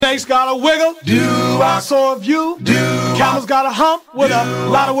Snake's got a wiggle, so have you. Camel's got a hump with a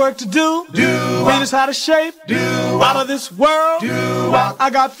lot of work to do. Venus had a shape out of this world. I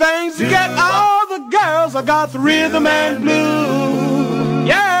got things to get all the girls. I got the rhythm and blues.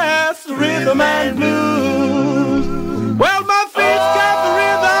 Yes, the rhythm and blues. Well, my feet's got the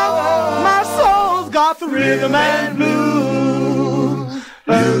rhythm, my soul's got the rhythm and blues.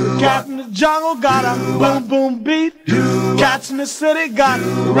 Cat in the jungle got a boom boom beat. Cats in the city got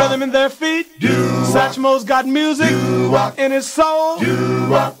rhythm in their feet. Satchmo's got music in his soul.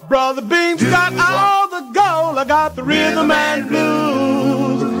 Brother Bean's got all the gold. I got the rhythm and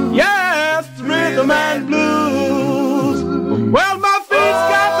blues. Yes, the rhythm and blues. Well, my feet's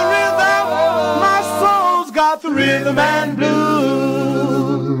got the rhythm, my soul's got the rhythm and blues.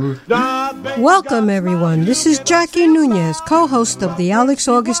 Welcome, everyone. This is Jackie Nunez, co-host of the Alex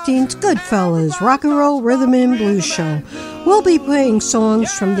Augustine's Goodfellas Rock and Roll Rhythm and Blues Show. We'll be playing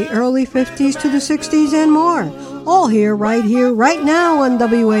songs from the early 50s to the 60s and more. All here, right now on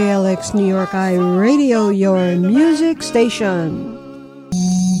WALX New York I Radio, your music station.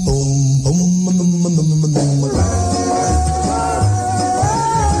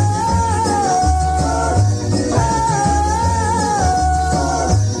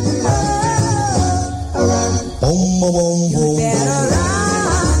 You better run,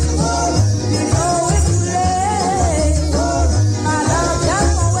 you know it's too late. My love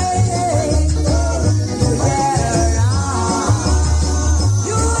just waiting. You better run,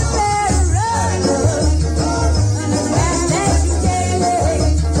 you better run. And the man that you gave,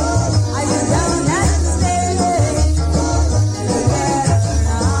 are you done that mistake? You better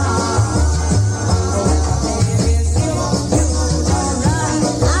run. If you don't run,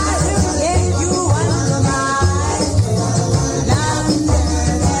 I will get you under my.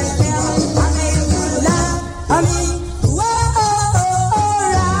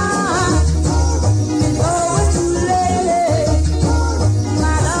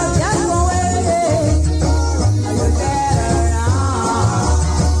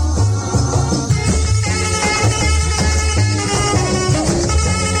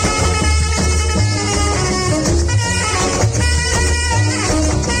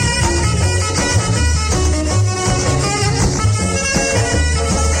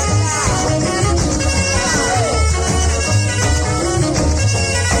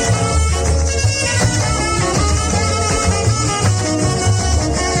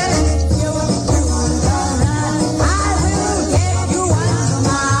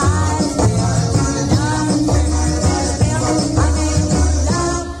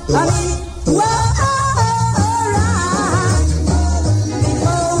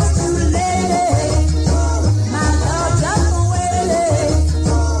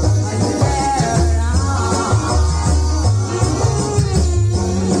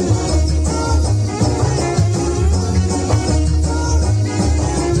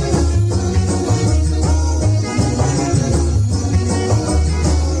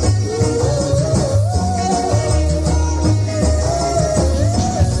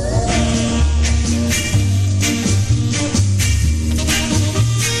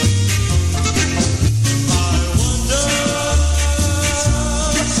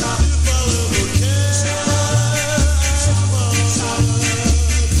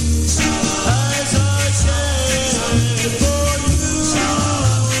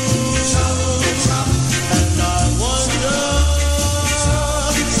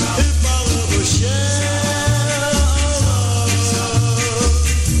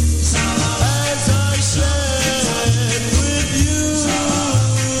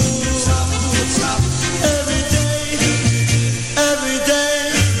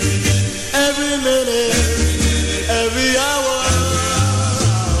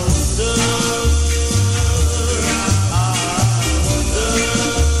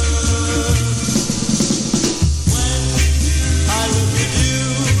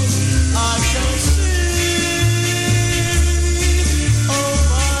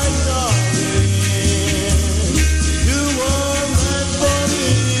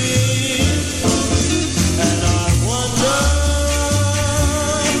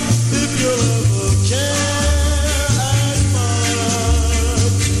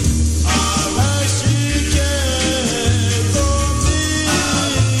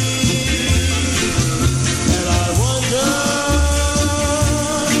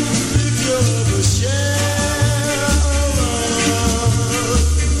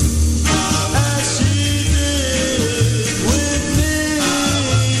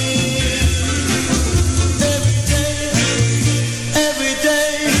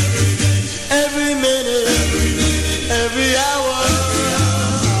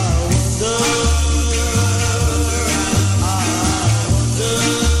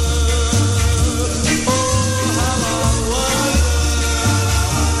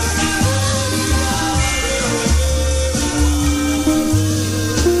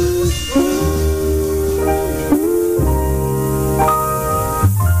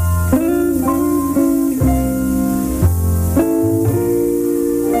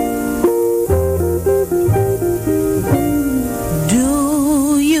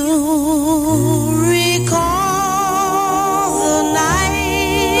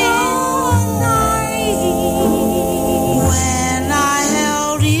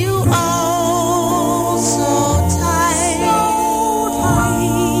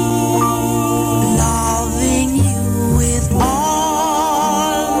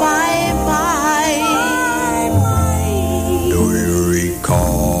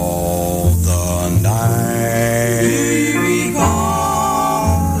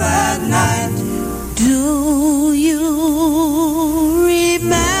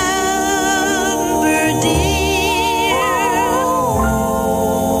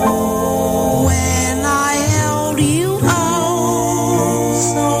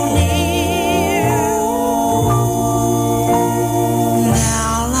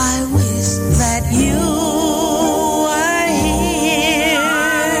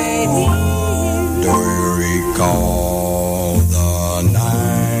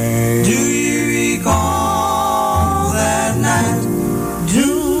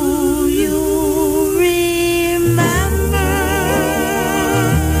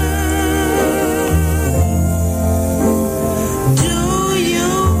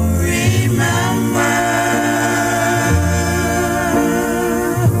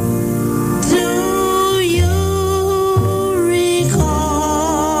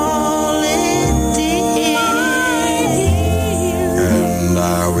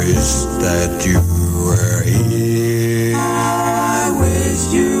 wish that you were here. I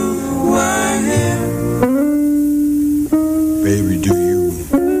wish you were here. Baby, do you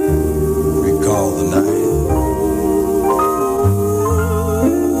recall the night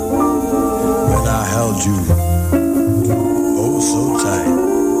when I held you oh so tight?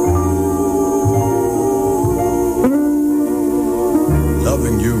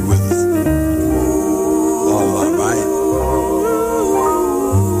 Loving you with all my might.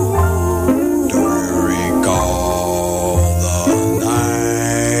 Do you recall the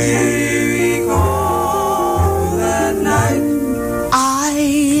night? Do you recall that night?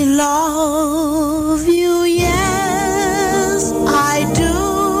 I love you, yes, I do.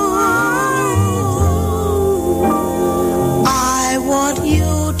 I want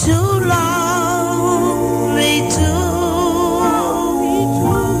you to love me too.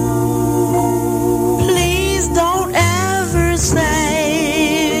 Please don't ever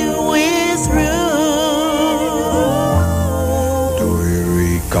say we're through. Do you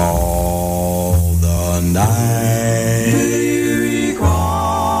recall the night? Do you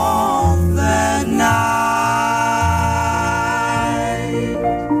recall that night?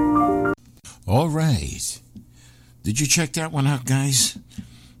 All right. Did you check that one out, guys?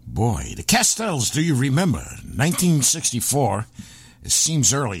 Boy, the Castells, do you remember? 1964. It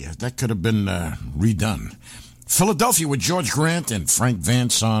seems earlier. That could have been redone. Philadelphia with George Grant and Frank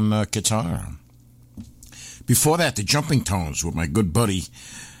Vance on guitar. Before that, the Jumping Tones with my good buddy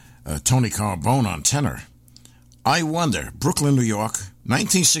Tony Carbone on tenor. I Wonder, Brooklyn, New York,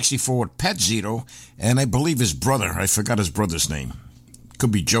 1964 with Pat Zito, and I believe his brother. I forgot his brother's name.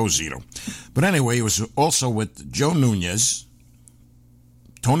 Could be Joe Zito. But anyway, it was also with Joe Nunez,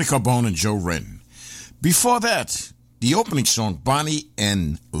 Tony Carbone, and Joe Wren. Before that, the opening song, Bonnie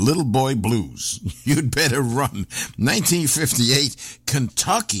and Little Boy Blues. You'd Better Run, 1958,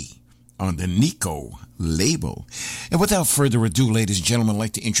 Kentucky, on the Nico label. And without further ado, ladies and gentlemen, I'd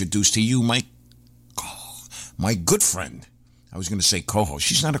like to introduce to you my good friend. I was going to say co-host.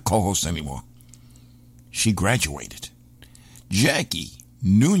 She's not a co-host anymore. She graduated. Jackie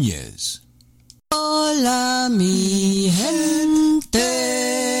Nunez. Hola, mi gente.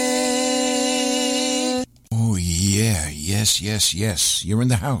 Oh, yeah. Yes. You're in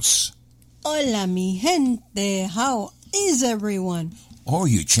the house. Hola, mi gente. How is everyone? Oh,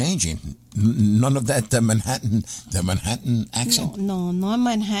 you're changing. None of that the Manhattan accent? No, not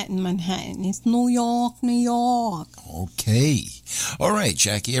Manhattan. It's New York. Okay. All right,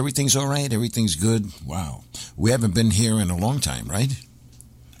 Jackie. Everything's all right? Everything's good? Wow. We haven't been here in a long time, right?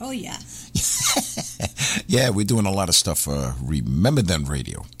 Oh, yeah. Yeah, we're doing a lot of stuff for Remember Then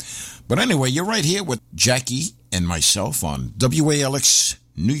Radio. But anyway, you're right here with Jackie and myself on WALX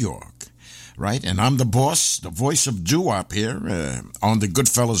New York, right? And I'm the boss, the voice of doo-wop here on the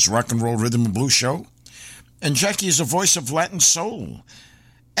Goodfellas Rock and Roll Rhythm and Blues show. And Jackie is the voice of Latin soul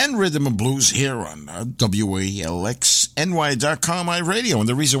and rhythm and blues here on WALXNY.com iRadio. And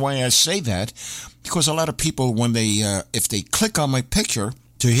the reason why I say that, because a lot of people, when they, if they click on my picture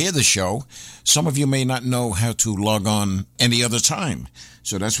to hear the show, some of you may not know how to log on any other time.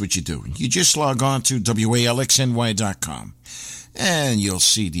 So that's what you do. You just log on to WALXNY.com. And you'll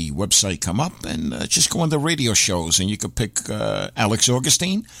see the website come up, and just go on the radio shows, and you can pick Alex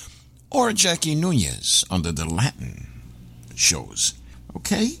Augustine or Jackie Nunez under the Latin shows.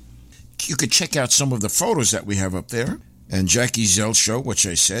 Okay? You could check out some of the photos that we have up there. And Jackie's L Show, which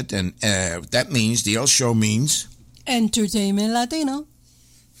I said, and that means, the L Show means... Entertainment Latino.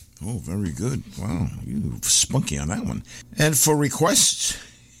 Oh, very good. Wow, you spunky on that one. And for requests,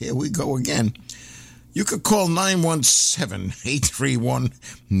 here we go again. You could call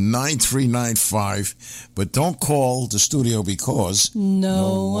 917-831-9395, but don't call the studio because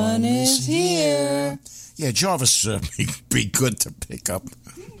No one is here. Yeah, Jarvis be good to pick up.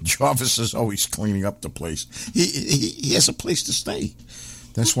 Jarvis is always cleaning up the place. He has a place to stay.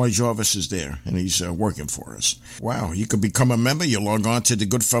 That's why Jarvis is there, and he's working for us. Wow, you could become a member. You log on to the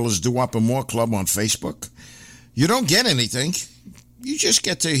Goodfellas Doo-Wop and More Club on Facebook. You don't get anything. You just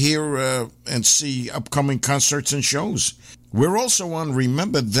get to hear and see upcoming concerts and shows. We're also on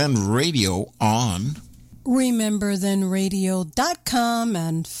Remember Then Radio on RememberThenRadio.com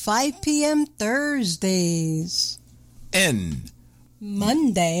and 5 p.m. Thursdays. N.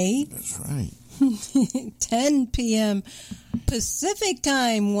 Monday. That's right. 10 p.m. Pacific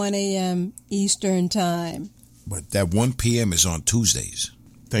Time, 1 a.m. Eastern Time. But that 1 p.m. is on Tuesdays.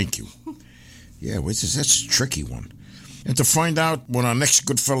 Thank you. Yeah, that's a tricky one. And to find out what our next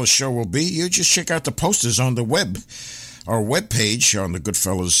Goodfellas show will be, you just check out the posters on the web. our webpage on the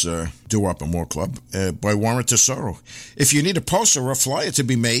Goodfellas Do-Up and More Club by Warren Tesoro. If you need a poster or a flyer to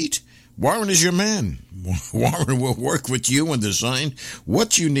be made, Warren is your man. Warren will work with you and design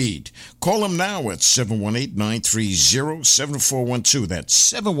what you need. Call him now at 718-930-7412.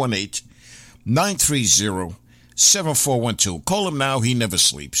 That's 718-930-7412. Call him now. He never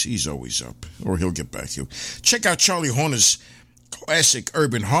sleeps. He's always up, or he'll get back to you. Check out Charlie Horner's Classic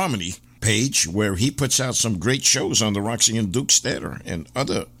Urban Harmony page, where he puts out some great shows on the Roxy and Duke's Theater and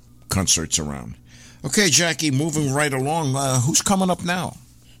other concerts around. Okay, Jackie, moving right along. Who's coming up now?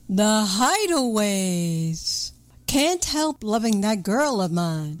 The Hideaways. Can't help loving that girl of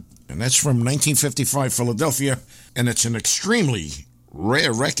mine. And that's from 1955 Philadelphia, and it's an extremely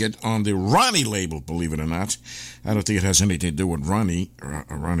rare record on the Ronnie label, believe it or not. I don't think it has anything to do with Ronnie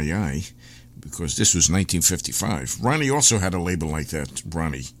I, because this was 1955. Ronnie also had a label like that,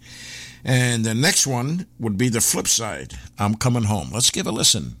 Ronnie. And the next one would be the flip side, I'm Coming Home. Let's give a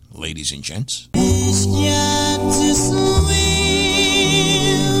listen, ladies and gents. It's got to swim,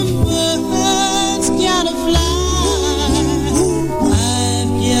 birds gotta fly. I've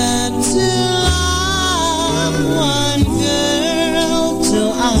got to love one girl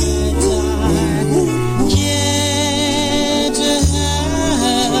till I die. Can't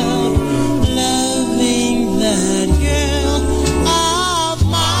help loving that girl of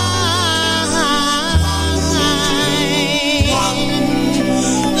mine.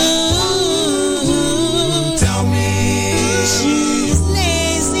 Tell me She's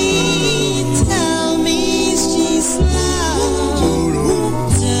lazy, tell me she's slow.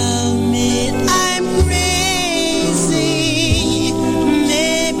 Tell me I'm crazy,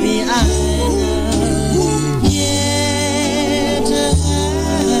 maybe I know. Yet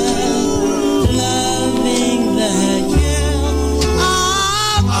loving that girl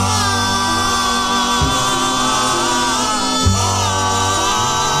of mine.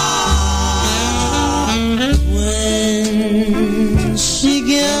 When she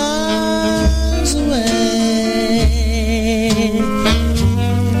goes away,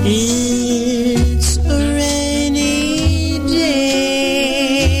 it's a rainy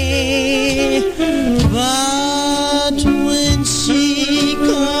day, but when she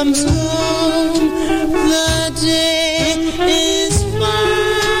comes home, the day is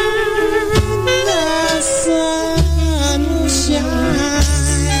fine, the sun will shine.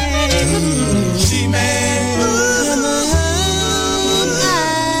 she may Come home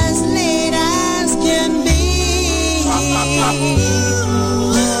as late as can be. Home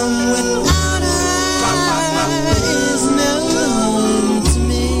without her is no home to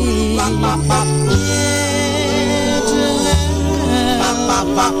me. Yet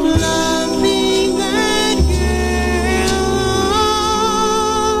loving that girl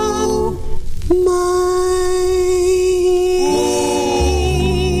mine.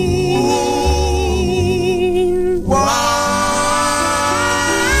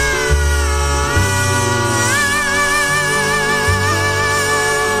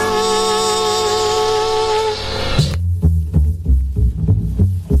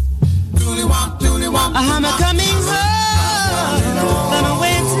 I'm a coming home, been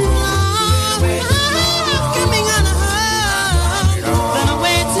away too long.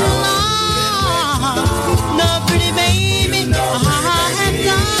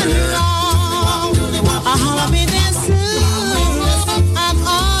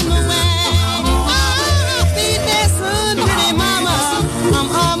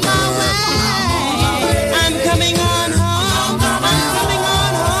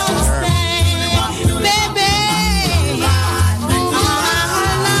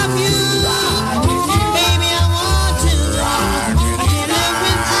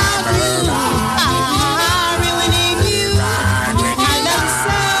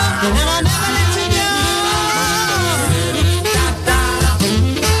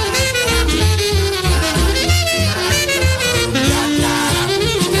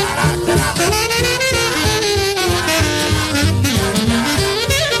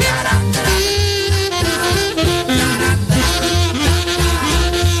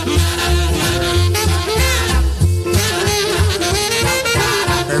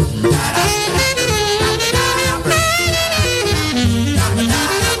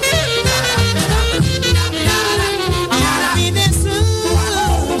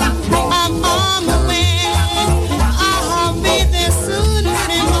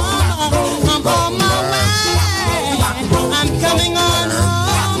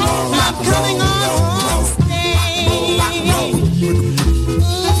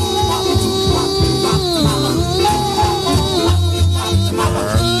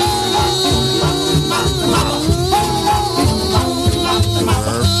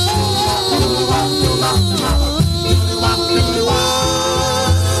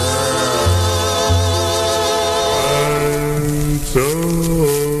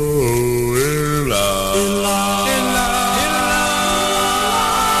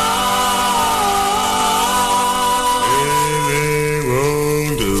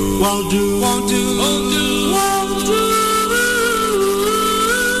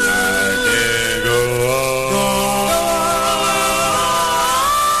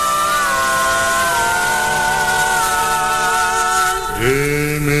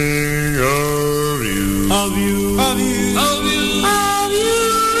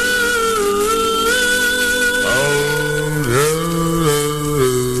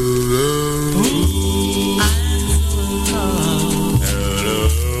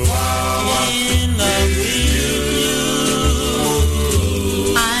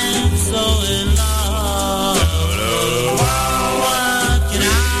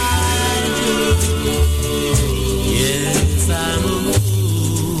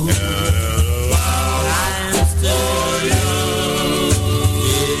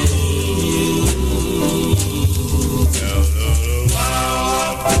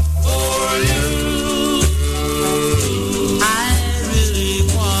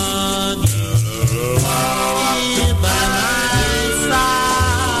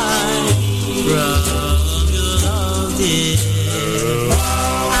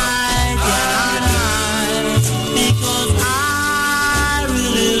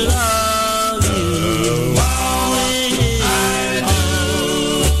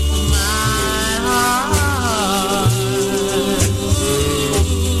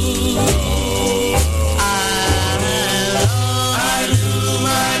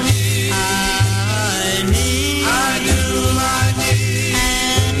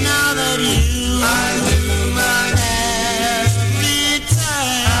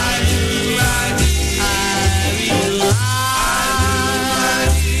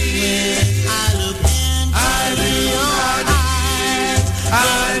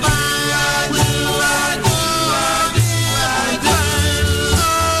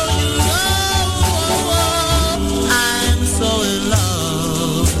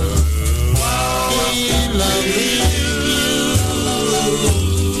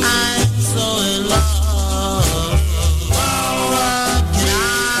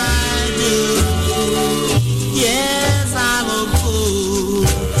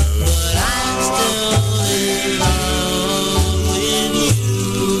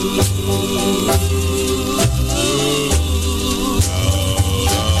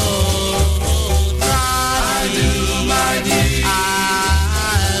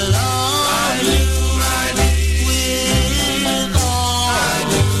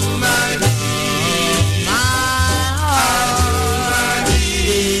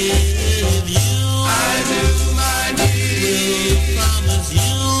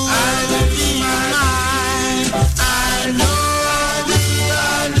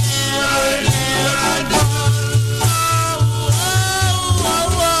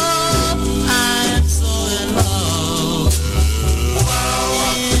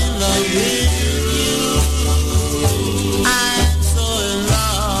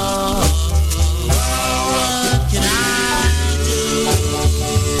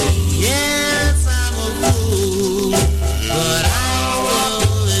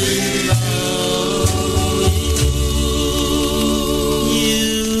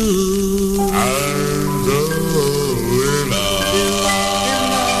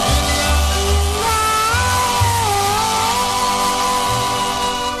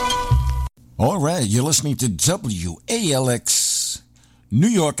 All right, you're listening to WALX New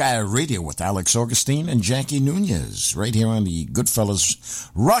York IR Radio with Alex Augustine and Jackie Nunez, right here on the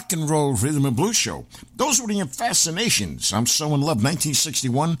Goodfellas Rock and Roll Rhythm and Blues Show. Those were the Fascinations. I'm So in Love,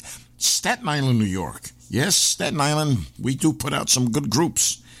 1961, Staten Island, New York. Yes, Staten Island, we do put out some good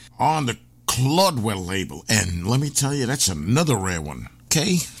groups on the Claudwell label, and let me tell you, that's another rare one.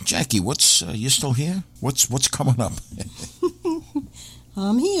 Okay, Jackie, what's you still here? What's coming up?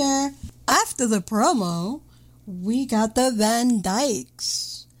 I'm here. After the promo, we got the Van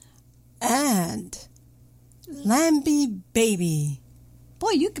Dykes and Lambie Baby.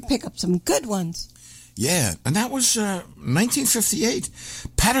 Boy, you can pick up some good ones. Yeah, and that was 1958,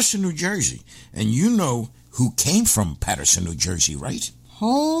 Paterson, New Jersey. And you know who came from Paterson, New Jersey, right?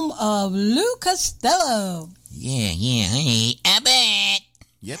 Home of Lou Costello. Yeah, hey, Abbott.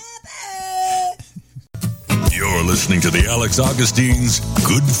 Yep. Abbott. You're listening to the Alex Augustine's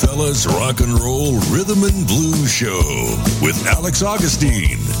Goodfellas Rock and Roll Rhythm and Blues Show with Alex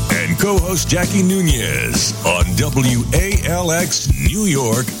Augustine and co-host Jackie Nunez on WALX New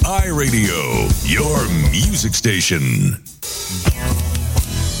York iRadio, your music station.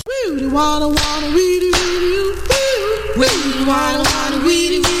 Weedy wanna weedy you. Weedy wanna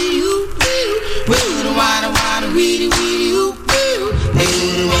weedy you. Weedy wanna weedy you.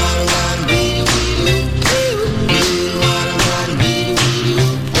 Weedy wanna weedy you.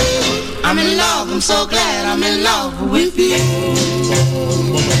 I'm in love, I'm so glad I'm in love with you.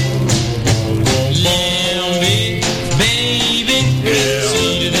 Lambi, baby,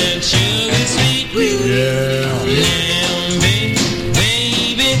 sweeter than sugar sweet. Lambi,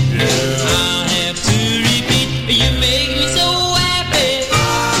 baby, I'll have to repeat. You make me so happy.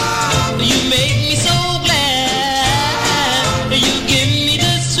 You make me so glad. You give me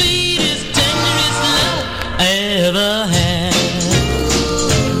the sweetest, tenderest love I ever had.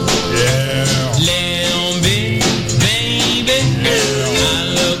 Lambi, baby, I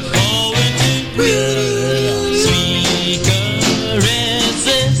look forward to sweet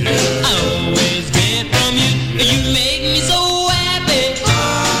caresses I always get from you. You make me so happy.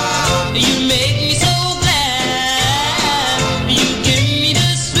 You make me so glad. You give me the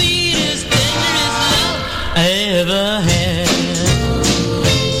sweetest, tenderest love I ever had.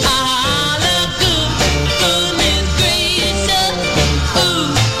 Look good, goodness gracious. Ooh,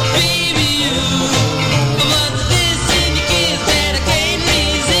 baby, you. What's this in your kiss that I can't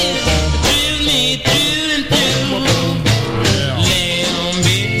resist? Thrill me through and through.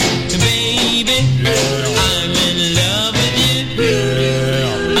 Lambi, baby, I'm in love with you.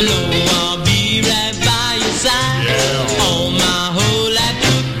 I know I'll be right by your side all my whole life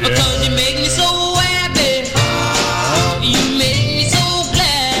through. Because you make me so happy. You make me so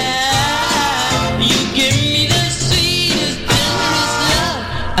glad. You give me the sweetest, tenderest love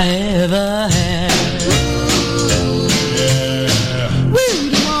I ever had.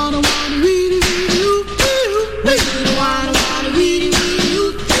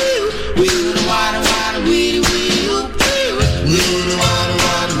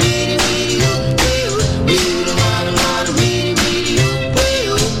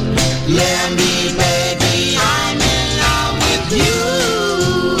 Lambi, baby, I'm in love with you.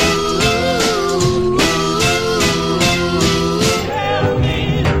 Tell me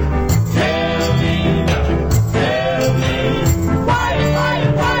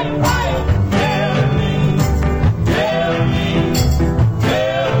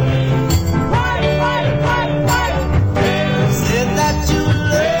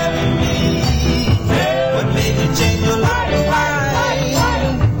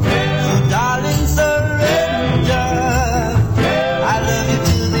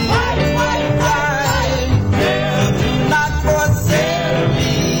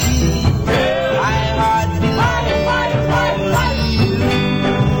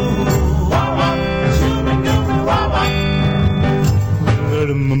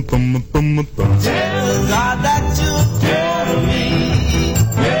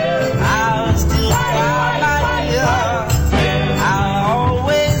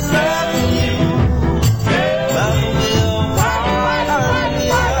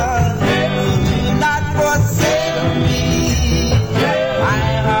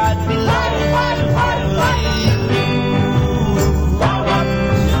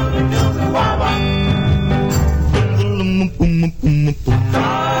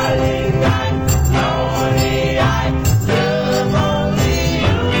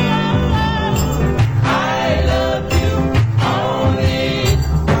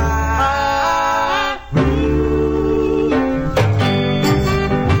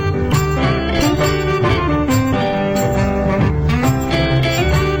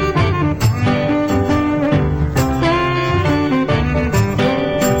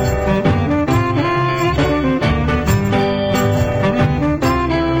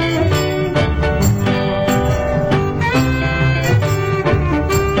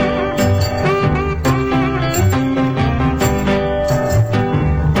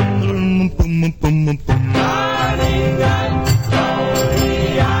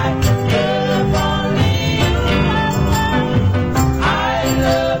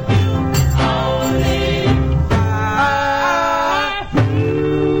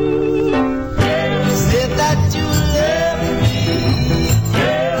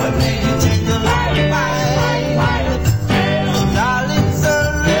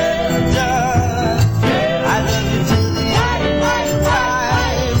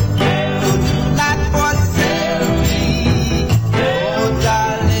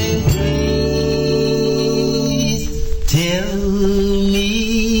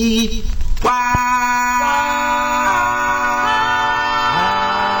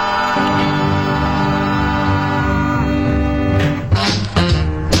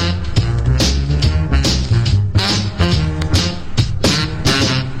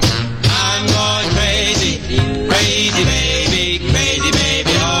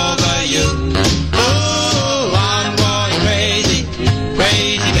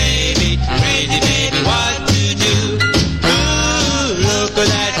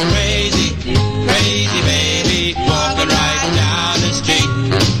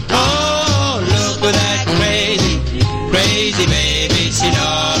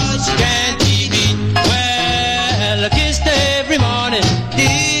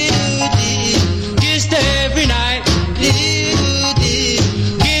Kissed every night. Gave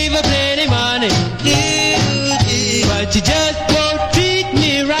her plenty money. But you just won't treat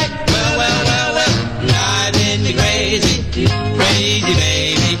me right. Well, driving me crazy. Crazy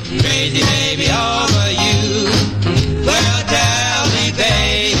baby, over you. Well, tell me,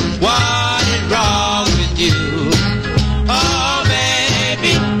 babe, what is wrong with you? Oh,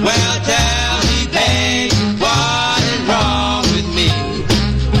 baby, well, tell me, babe, what is wrong with me?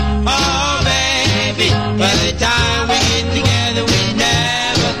 Oh, baby, by the time we get together, we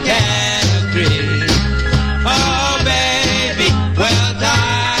never can agree. Oh, baby, well,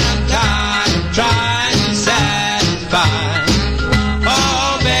 I'm tired of trying to satisfy.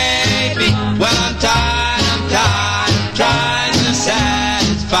 Oh, baby, well, I'm tired of trying to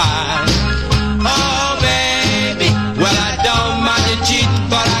satisfy. Oh, baby, well, I don't mind you cheating,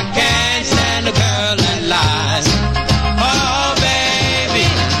 but I can't stand a girl that lies. Oh, baby.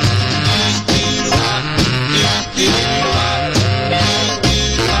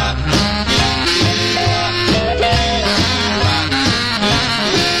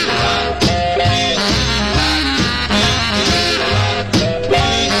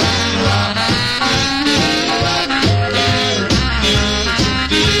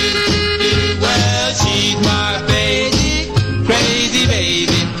 Well, she's my baby, crazy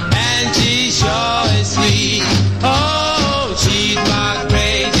baby, and she sure is sweet. Oh, she's my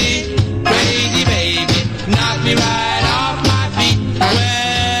crazy baby, knocked me right off my feet.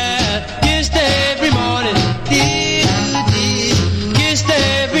 Well, kissed every morning, kissed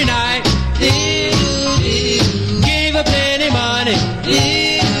every night, gave her plenty money,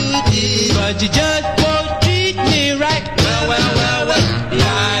 but you just won't treat me right. Well,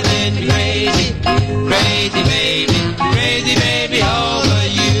 driving crazy baby, over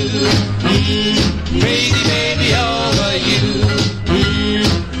you. Crazy baby, over you.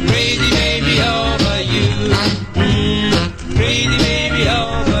 Crazy baby, over you. Crazy baby,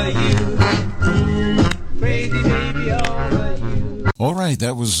 over you. Crazy baby, over you. All right,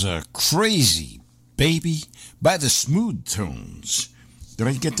 that was Crazy Baby by the Smooth Tones. Did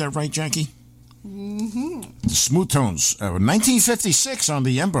I get that right, Jackie? Mm-hmm. The Smooth Tones, 1956 on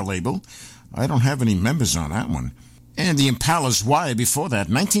the Ember label. I don't have any members on that one. And the Impalas, why before that?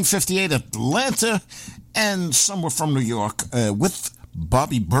 1958 Atlanta, and some were from New York with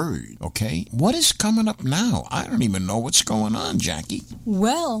Bobby Bird. Okay, what is coming up now? I don't even know what's going on, Jackie.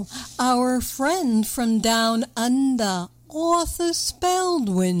 Well, our friend from down under, Arthur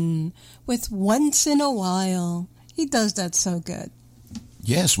Spaldwin, with Once in a While. He does that so good.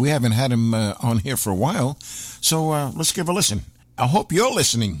 Yes, we haven't had him on here for a while, so let's give a listen. I hope you're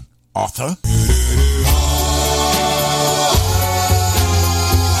listening, Arthur.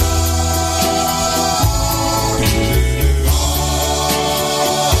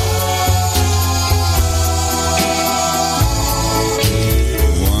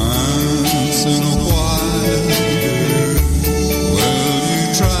 Once in a while, well, you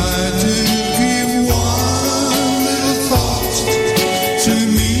try to give one little thought to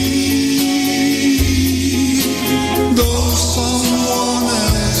me, though someone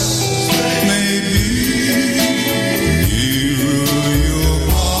else may be nearer your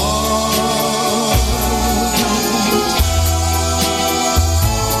heart.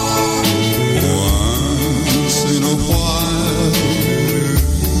 Once in a while,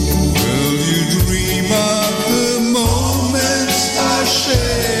 will you dream of the moments I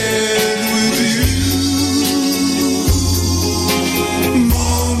shared with you?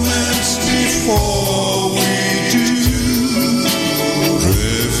 Moments before we two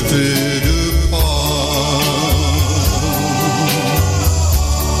drifted apart.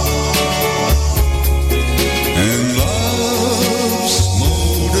 And love's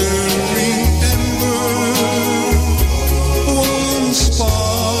smoldering ember, one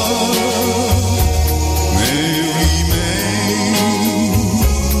spark may remain.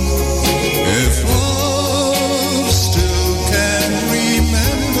 If love still can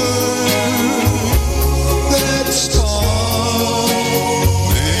remember,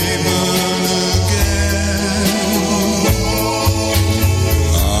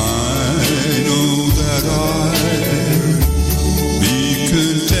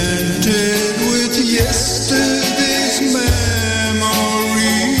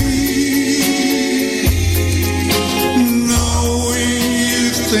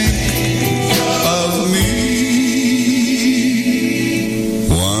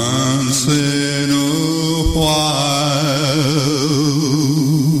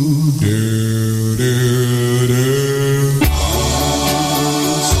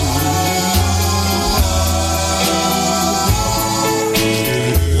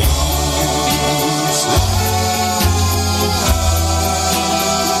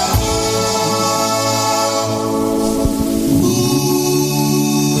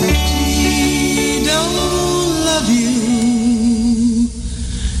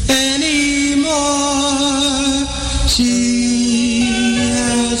 She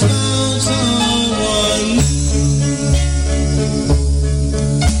has found someone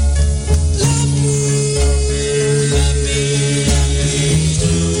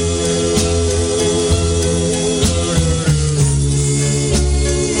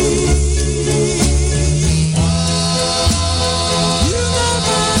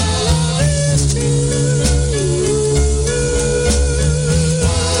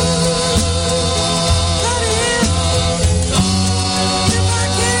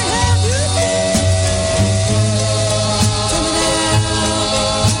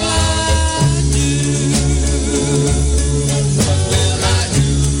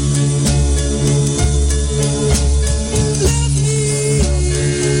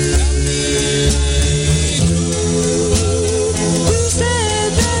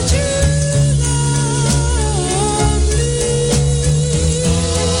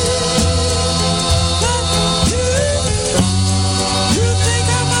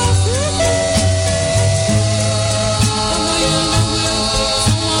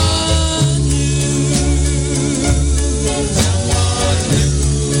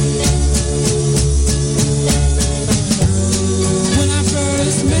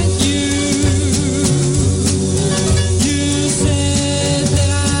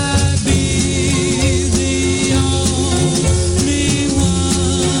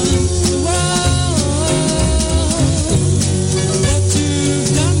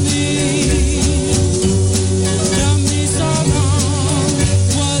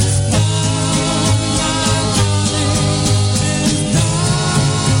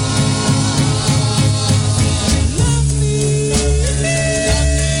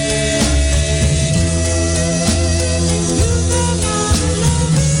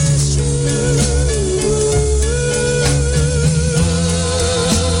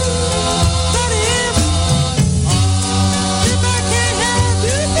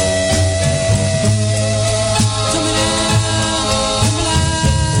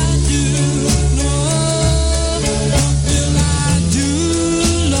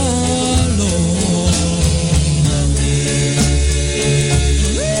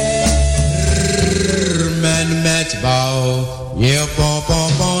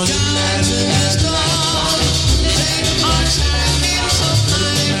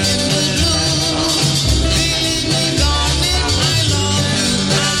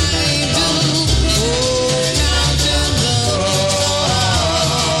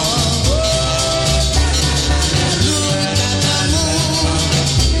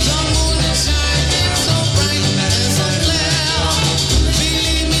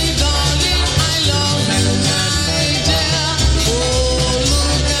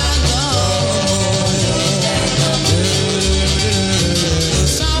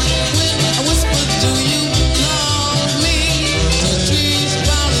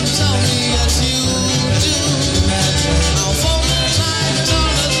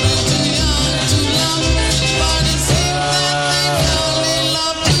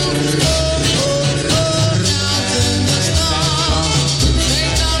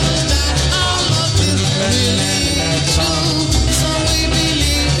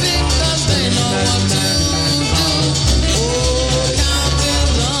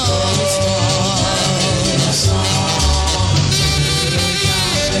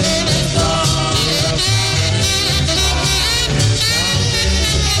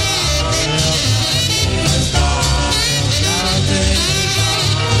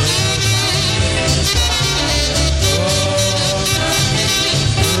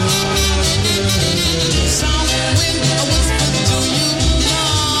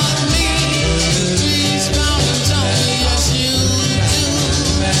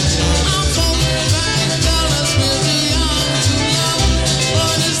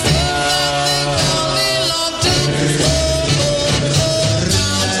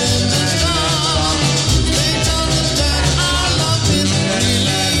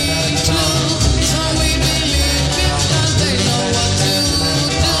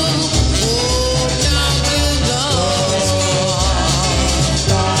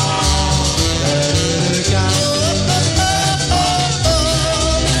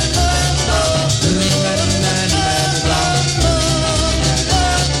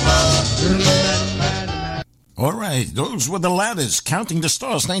Those were the Ladders, Counting the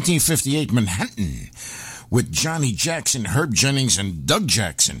Stars, 1958, Manhattan, with Johnny Jackson, Herb Jennings, and Doug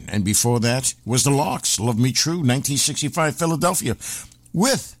Jackson. And before that was the Larks, Love Me True, 1965, Philadelphia,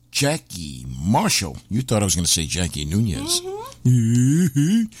 with Jackie Marshall. You thought I was going to say Jackie Nunez.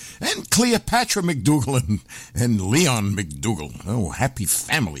 Mm-hmm. And Cleopatra McDougal and Leon McDougal. Oh, happy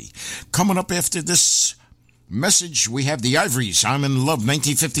family. Coming up after this Message, we have the Ivories. I'm in Love,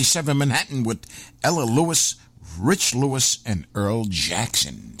 1957 Manhattan with Ella Lewis, Rich Lewis, and Earl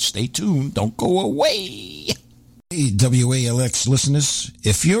Jackson. Stay tuned. Don't go away. Hey, WALX listeners,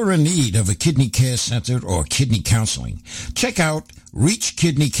 if you're in need of a kidney care center or kidney counseling, check out Reach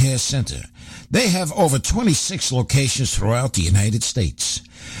Kidney Care Center. They have over 26 locations throughout the United States.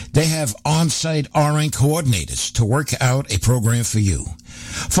 They have on-site RN coordinators to work out a program for you.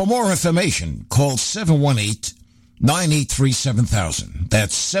 For more information, call 718-983-7000.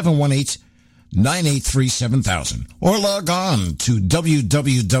 That's 718-983-7000. Or log on to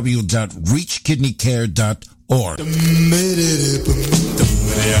www.reachkidneycare.org.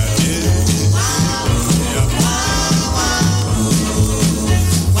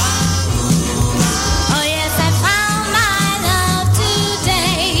 Oh yes, I found my love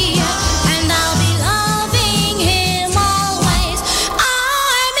today, and I'll be loving him always.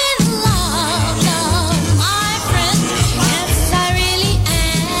 I'm in love, my friend. Yes, I really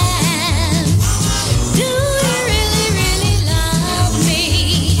am. Do you really, really love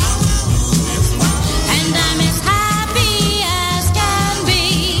me? And I'm as happy as can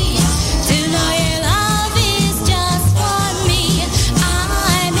be to know your love is just for me.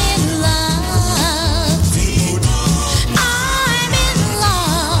 I'm in love. I'm in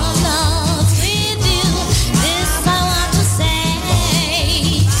love with you. This I want to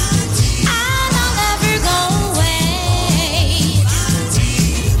say, and I'll never go away,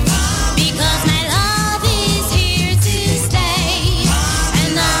 because my love is here to stay,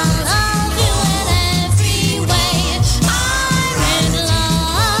 and I'll love you in every way. I'm in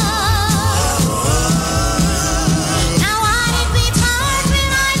love. Now why did we part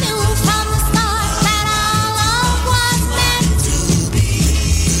when I knew from the start that our love was meant to be?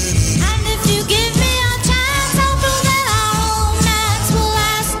 And if you give me a chance, I'll prove that our romance will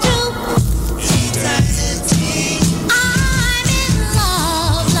last through eternity. I'm in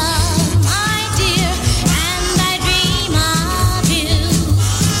love, my dear, and I dream of you,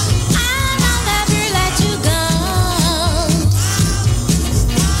 and I'll never let you go,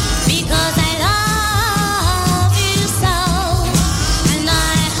 because I love you so, and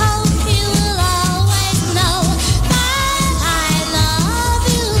I hope you will always know that I love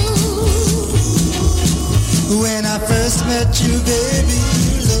you. When I first met you, baby,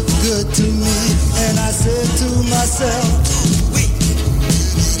 you looked good to me. And I said to myself,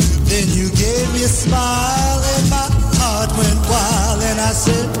 then you gave me a smile and my heart went wild. And I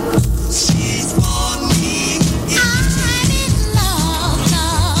said, she's for me. I'm in love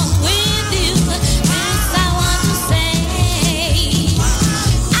with you. This I want to say,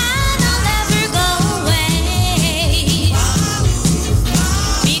 and I'll never go away,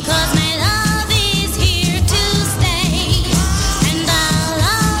 because my love is here to stay, and I'll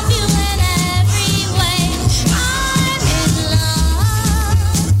love you in every way. I'm in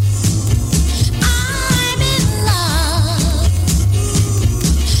love. I'm in love.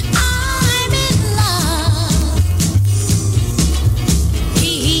 I'm in love.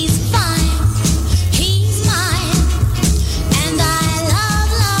 He's fine, he's mine, and I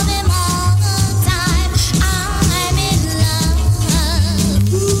love him all the time. I'm in love.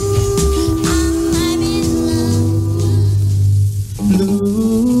 I'm in love.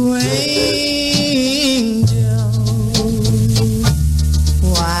 Blue angel,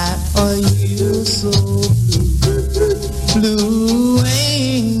 why are you so blue? Blue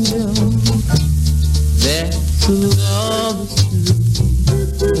angel, that's love is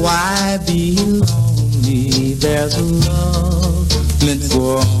true. Why be lonely? There's a love meant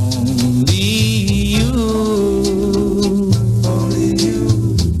for only you. Only you.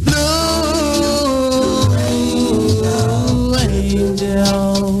 Blue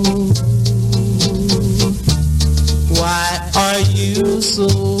angel, why are you so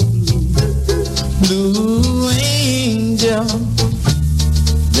blue? Blue angel,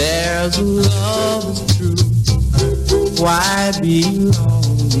 there's a love is true. Why be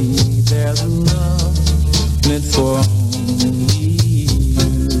lonely? There's a love meant for only you.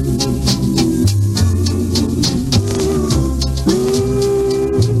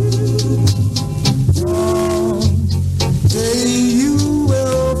 Someday you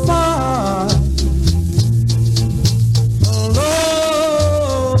will find a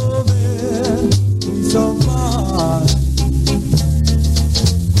love and peace of mind.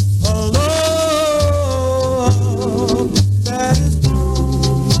 A love that is true.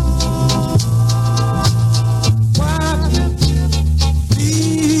 Why can't you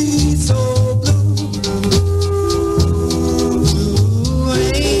be so blue? Blue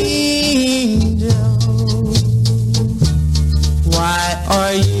angel, why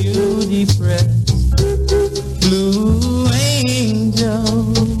are you depressed?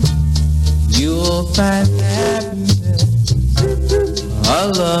 find happiness. Our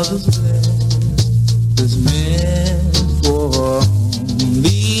love is blessed, is meant for only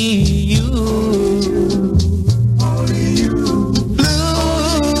you. Only you.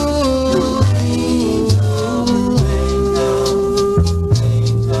 Blue angel.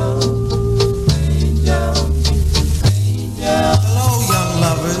 Hello, young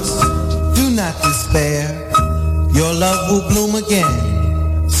lovers, do not despair. Your love will bloom again,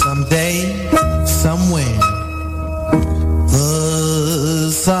 someday, somewhere.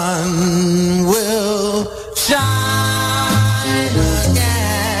 The sun will shine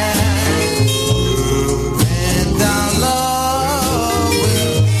again, and our love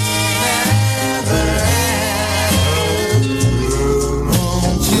will never end.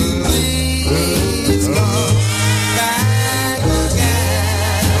 Won't you please come back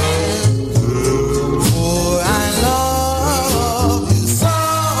again? For I love you so.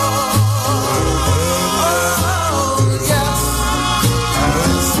 Yes,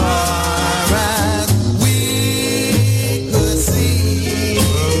 as far as we could see,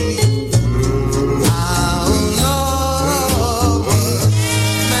 our love was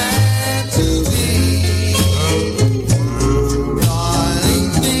meant to be. Darling,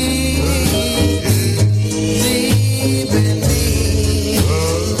 believe in me,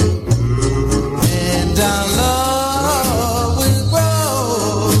 and our love will grow.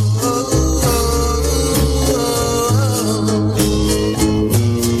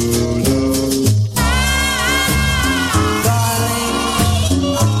 Darling,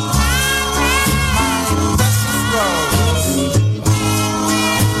 my precious rose,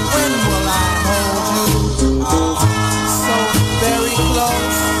 when will I hold you so very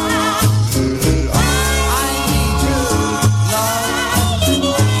close? I need you, love.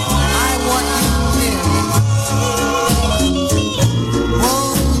 I want you near me.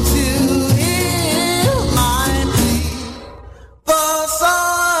 Won't you hear my plea? The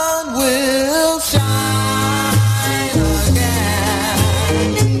sun will shine again,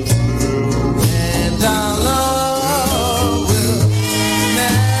 and our love will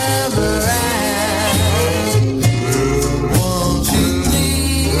never end. Won't you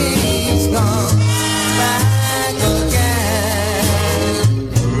please come back again?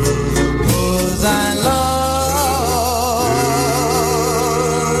 'Cause I love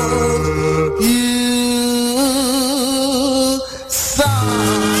you so.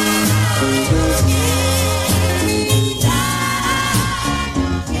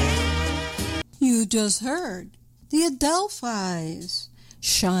 You just heard the Adelphis,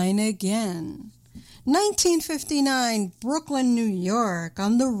 Shine Again. 1959, Brooklyn, New York,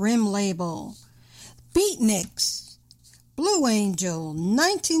 on the Rim label. Beatniks, Blue Angel,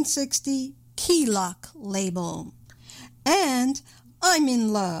 1960, Key Lock label. And I'm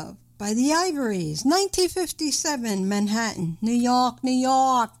in Love by the Ivories, 1957, Manhattan, New York, New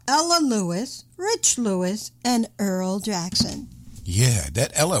York. Ella Lewis, Rich Lewis, and Earl Jackson. Yeah,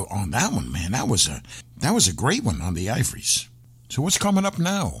 that Ella on that one, man, that was a great one on the Ivories. So what's coming up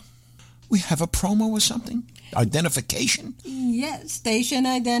now? We have a promo or something? Identification? Yes, station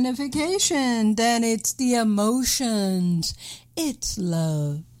identification. Then it's the Emotions. It's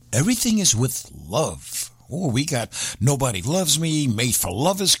love. Everything is with love. Oh, we got Nobody Loves Me, Made for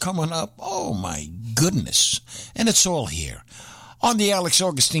Lovers coming up. Oh, my goodness. And it's all here on the Alex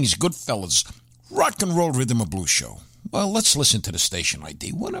Augustine's Goodfellas Rock and Roll Rhythm and Blues Show. Well, let's listen to the station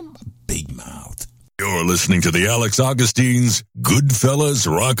ID. What a big mouth. You're listening to the Alex Augustine's Goodfellas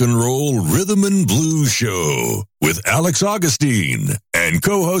Rock and Roll Rhythm and Blues Show with Alex Augustine and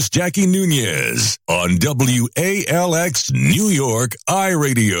co-host Jackie Nunez on WALX New York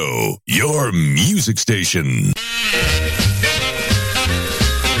iRadio, your music station.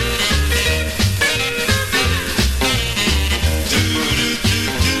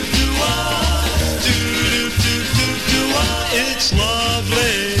 It's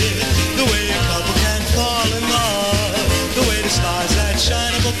lovely the way a couple can fall in love, the way the stars that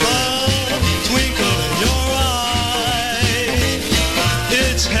shine up above twinkle in your eye.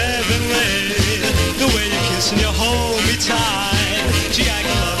 It's heavenly the way you kiss and you hold me tight. Gee, I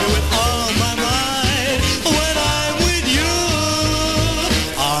can love you with all my might when I'm with you.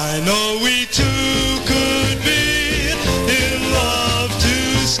 I know we two could be in love to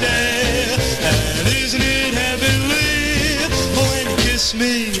stay, and isn't it heavenly when you kiss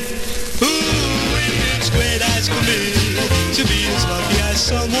me? Ooh, it's great as can be to be as lucky as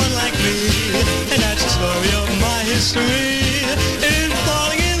someone like me, and that's the story of my history in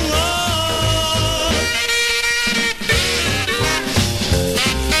falling in love.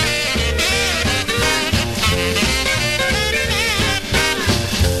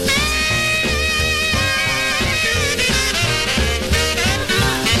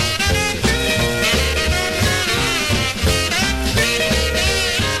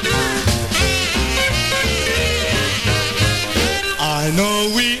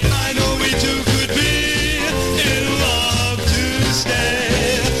 I know we two could be in love to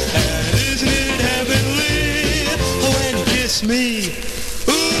stay. And isn't it heavenly when you kiss me?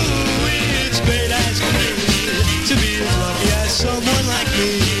 Ooh, it's great as can be to be as lucky as someone like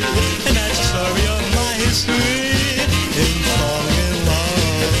me. And that's the story of my history in falling in love,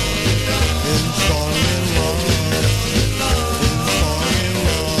 in falling in love, in falling in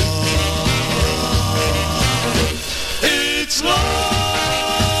love. It's love.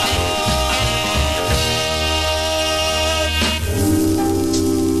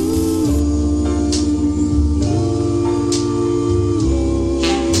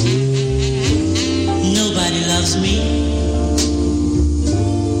 Nobody loves me.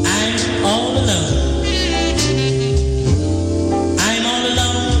 I'm all alone. I'm all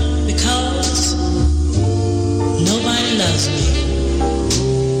alone because nobody loves me.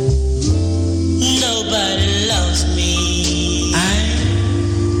 Nobody loves me. I'm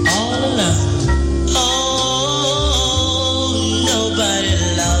all alone. Oh, nobody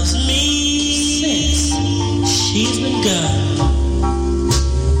loves me since she's been gone.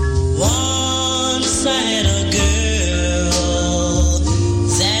 Once I had a girl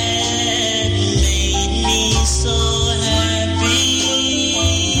that made me so happy.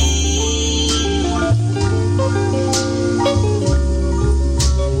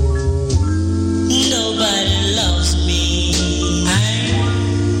 Nobody loves me.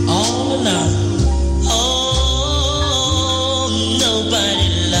 I'm all alone. Oh, nobody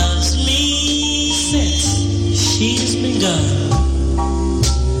loves me since she's been gone.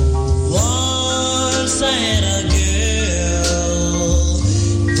 Once I had a girl,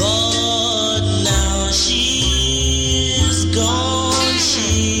 but now she's gone,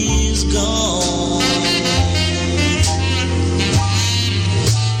 she's gone.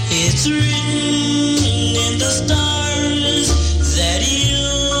 It's written in the stars that you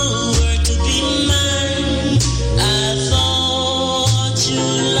were to be mine. I thought you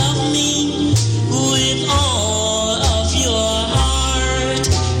loved me with all of your heart.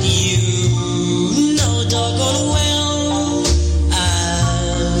 You know doggone well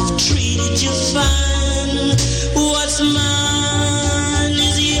I've treated you fine. What's mine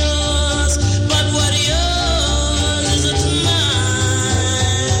is yours, but what yours isn't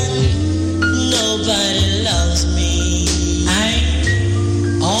mine. Nobody loves me. I'm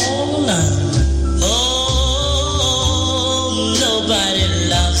all alone. Oh, nobody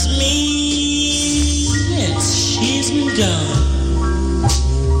loves me since she's been gone.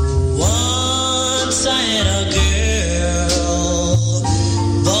 Once I had a girl,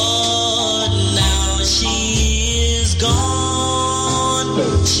 but now she is gone.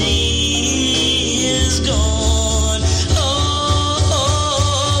 She is gone. Oh,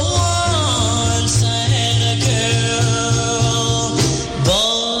 once I had a girl,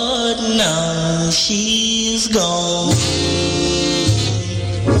 but now she's gone.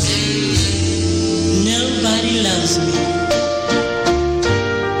 Nobody loves me.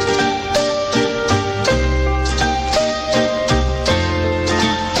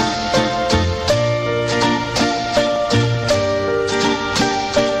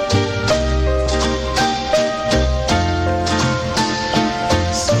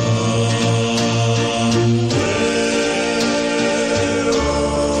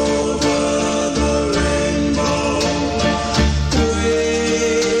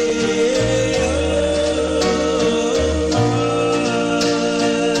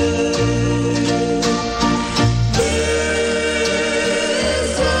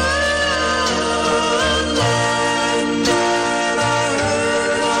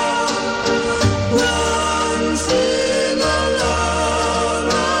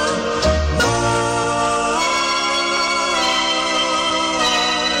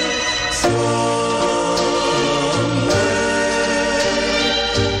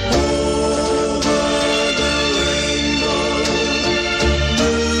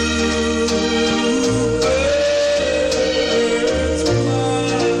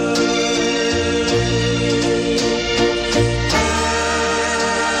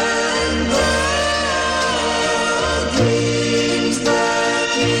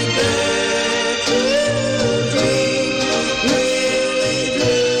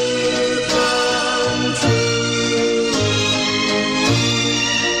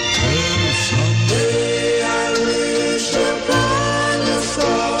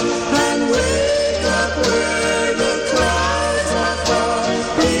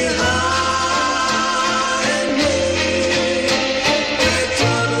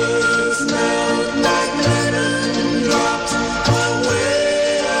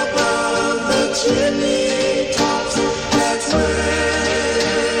 chimney tops, that's where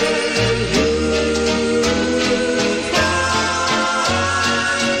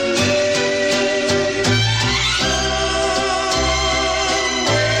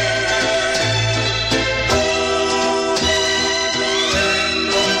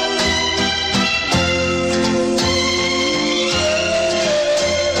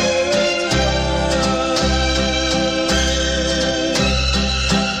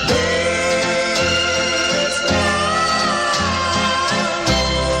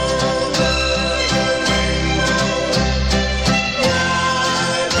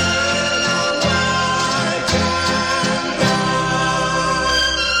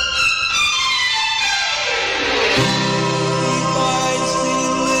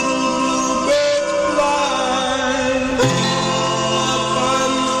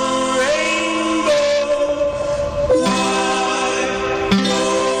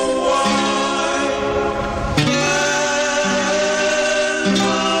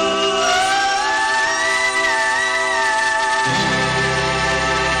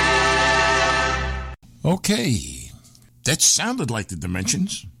Okay, that sounded like the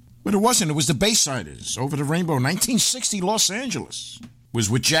Dimensions, but it wasn't. It was the Baysiders, Over the Rainbow, 1960 Los Angeles. Was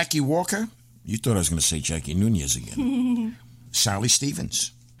with Jackie Walker. You thought I was going to say Jackie Nunez again. Sally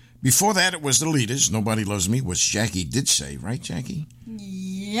Stevens. Before that, it was the Leaders, Nobody Loves Me, which Jackie did say, right, Jackie?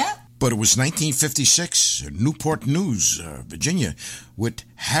 Yep. But it was 1956, Newport News, Virginia, with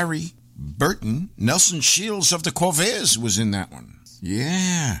Harry Burton. Nelson Shields of the Corvairs was in that one.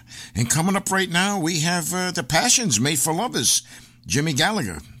 Yeah. And coming up right now, we have The Passions, Made for Lovers, Jimmy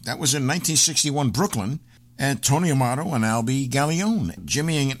Gallagher. That was in 1961 Brooklyn. And Tony Amato and Albie Gallione.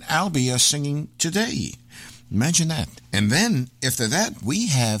 Jimmy and Albie are singing today. Imagine that. And then, after that, we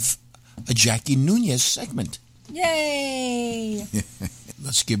have a Jackie Nunez segment. Yay!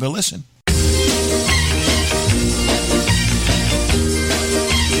 Let's give it a listen.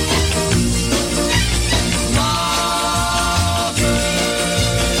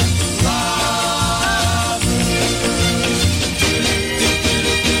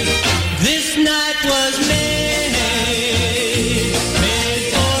 This night was made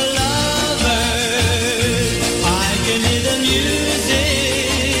for lovers. I can hear the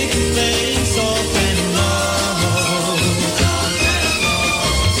music playing soft and low.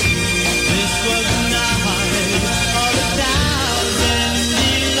 This was the night of a thousand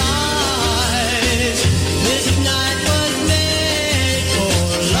delights. This night was made for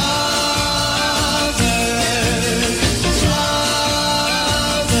lovers.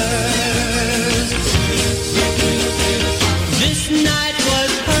 This night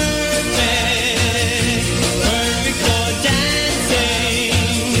was perfect, perfect for dancing,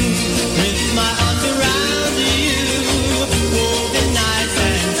 with my arms around you, holding nice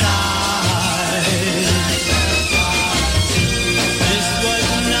and tight. This was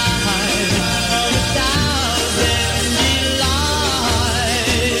the night of a thousand delights.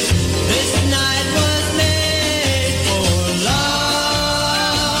 This night was made for lovers.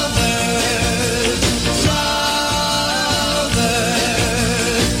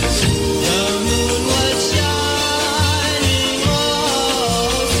 The moon was shining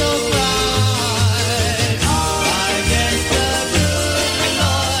oh so bright. I guess the good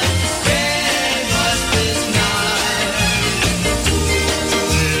Lord gave us this night.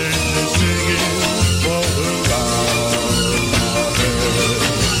 Singing for the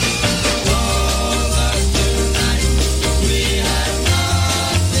we had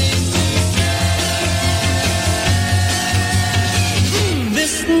nothing to say.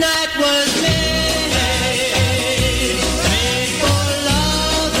 This night was made for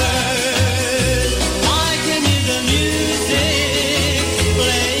lovers. I can hear the music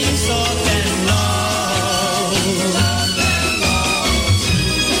playing soft and low.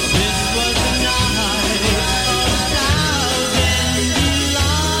 This was the night of a thousand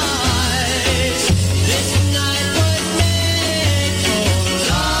delights. This night was made for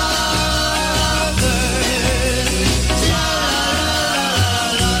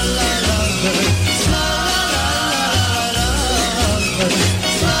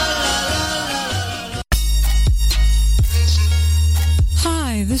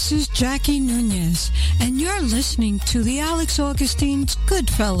Hi, this is Jackie Nunez, and you're listening to the Alex Augustine's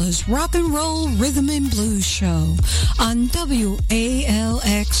Goodfellas Rock and Roll Rhythm and Blues Show on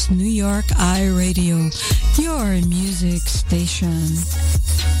WALX New York iRadio, your music station.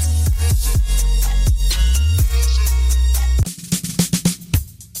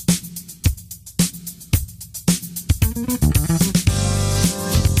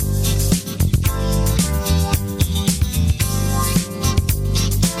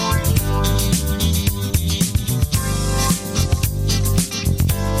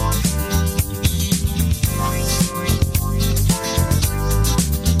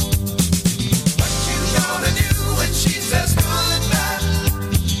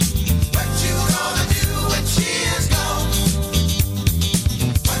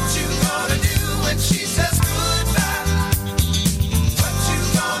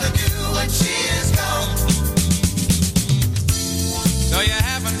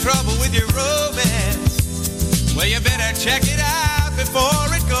 check it out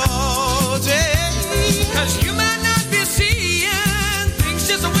before it goes. Cause you might not be seeing things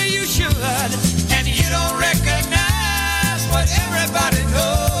just the way you should, and you don't recognize what everybody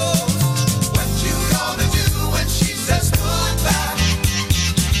knows. What you gonna do when she says goodbye?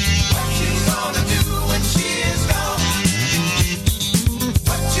 What you gonna do when she is gone?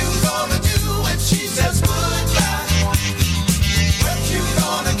 What you gonna do when she says goodbye? What you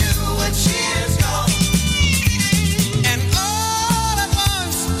gonna do when she is gone? And all at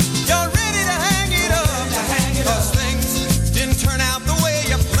once you're ready to hang it up, cause things didn't turn out the way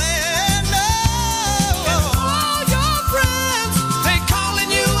you planned. Oh,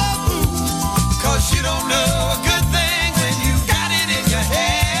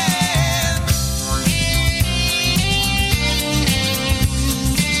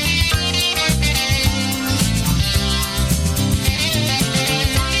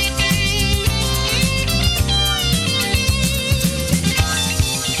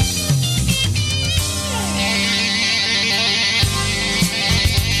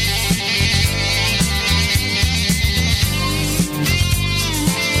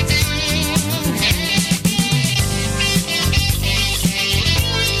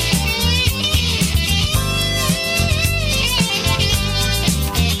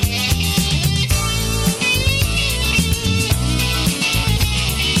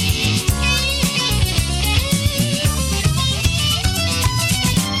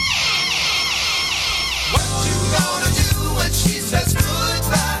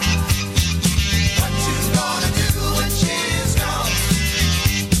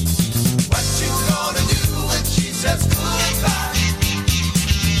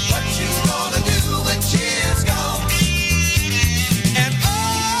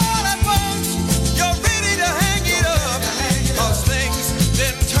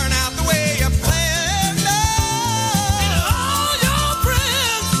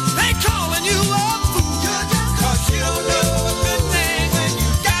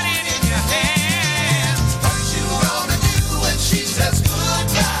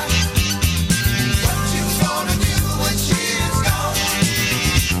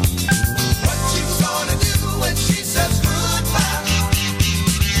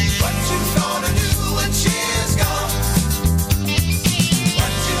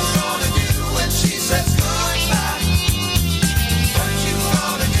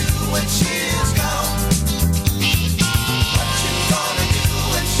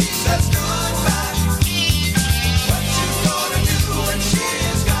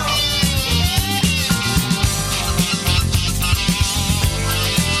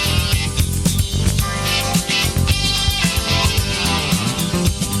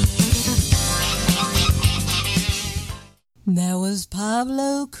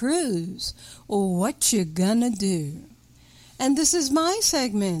 Pablo Cruz, What You Gonna Do? And this is my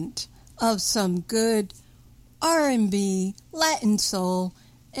segment of some good R&B, Latin soul,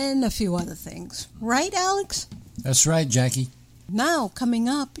 and a few other things. Right, Alex? That's right, Jackie. Now, coming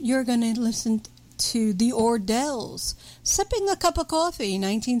up, you're going to listen to the Ordells, Sipping a Cup of Coffee,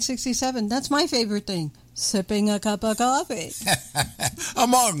 1967. That's my favorite thing, sipping a cup of coffee.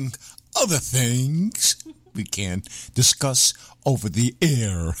 Among other things we can discuss over the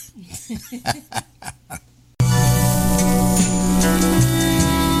air.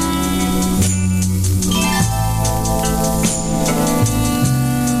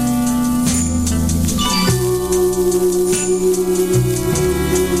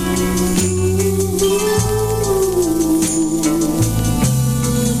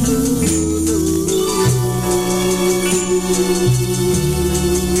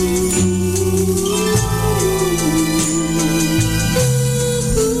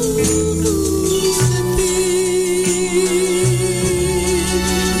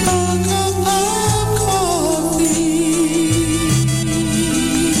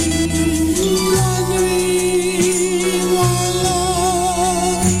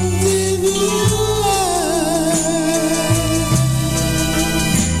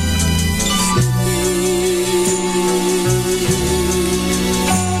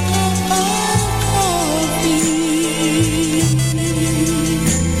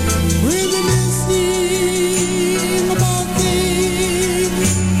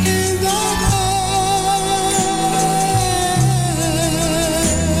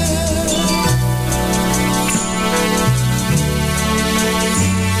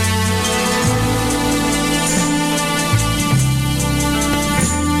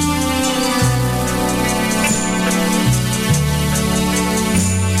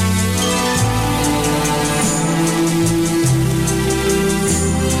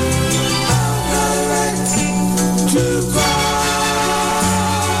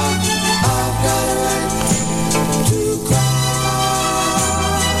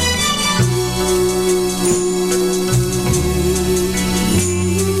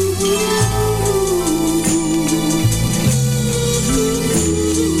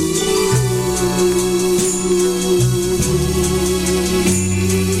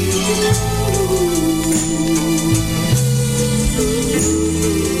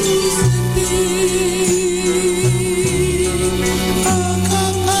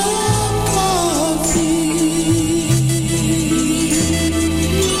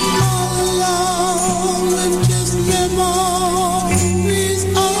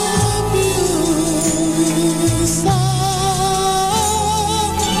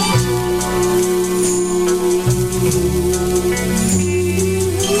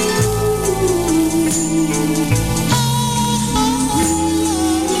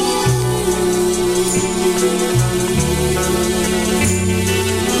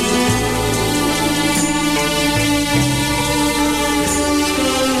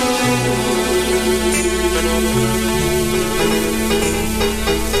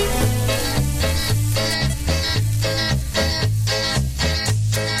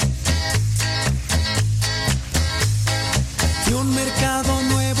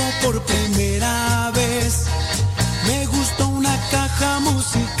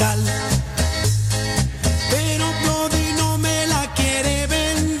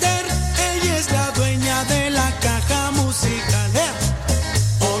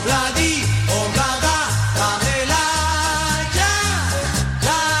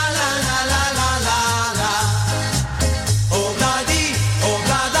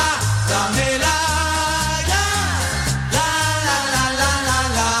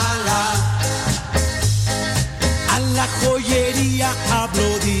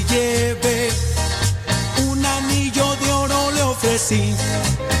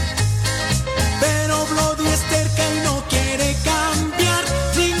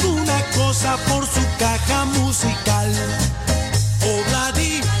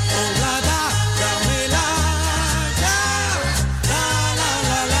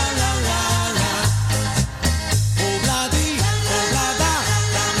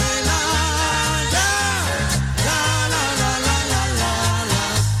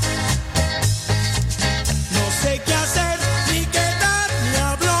 No sé qué hacer ni qué darle a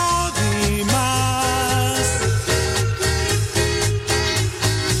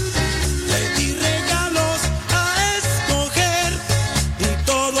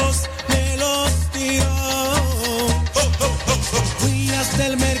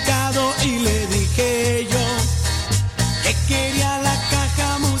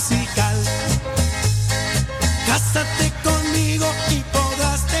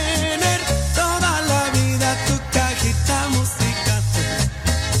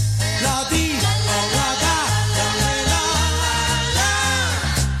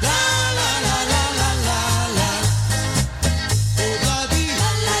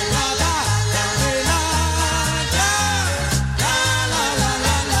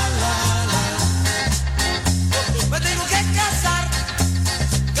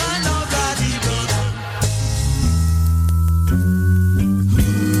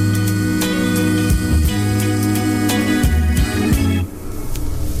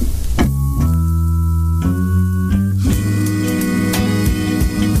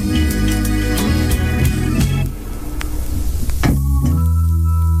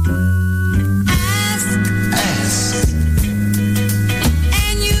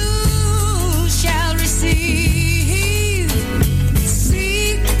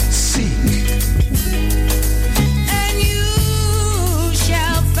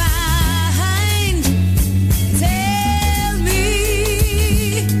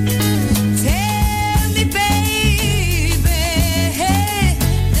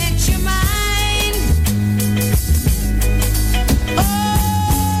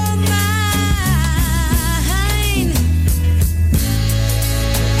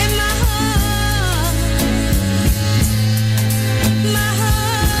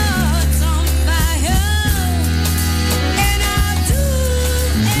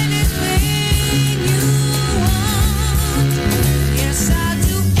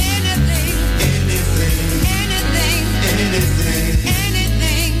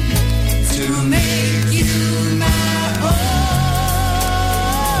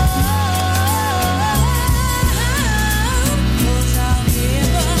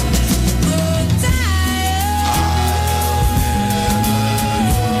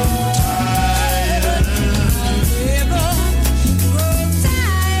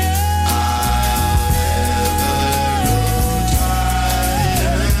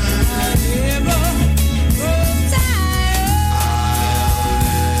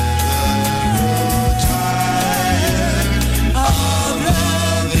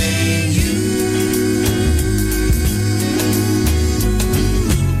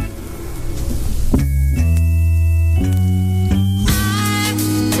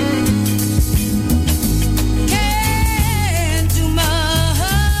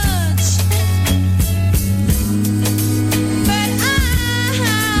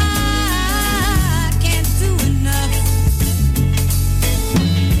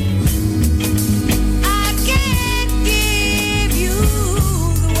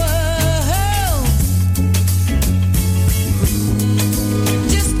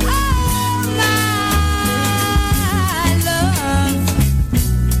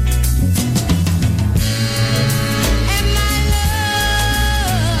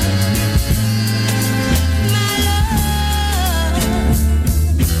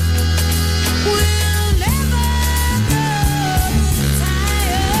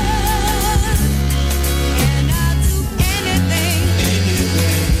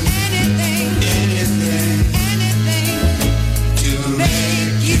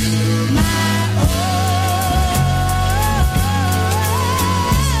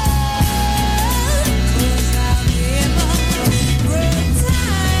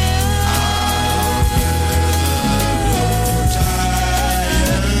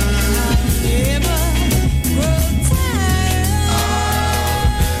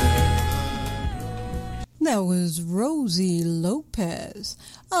says.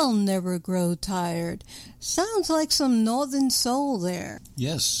 I'll never grow tired. Sounds like some northern soul there.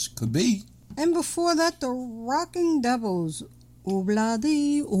 Yes, could be. And before that, the Rocking Devils.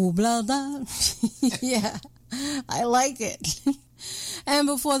 Oobla-dee, oobla-da. Yeah, I like it. And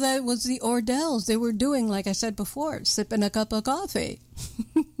before that was the Ordells. They were doing, like I said before, sipping a cup of coffee.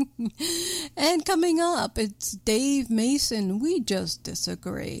 And coming up, it's Dave Mason, We Just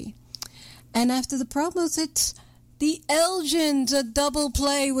Disagree. And after the promos, it's the Elgins, a double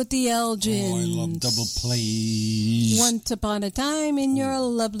play with the Elgins. Oh, I love double plays. Once upon a time in your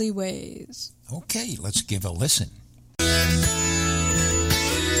lovely ways. Okay, let's give a listen.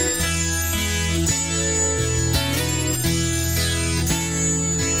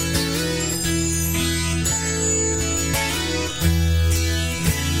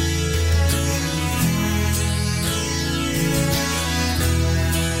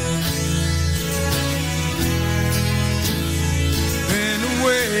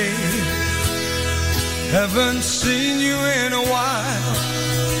 Haven't seen you in a while.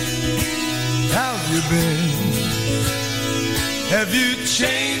 How've you been? Have you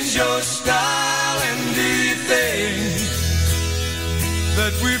changed your style? And do you think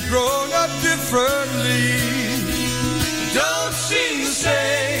that we've grown up differently? Don't seem the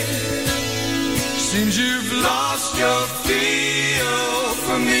same. Seems you've lost your feel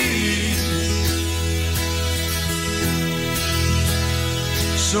for me.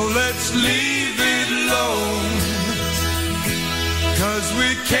 So let's leave it alone, 'cause we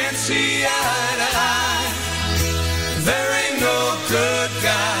can't see eye to eye. There ain't no good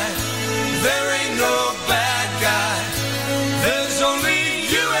guy, there ain't no bad guy. There's only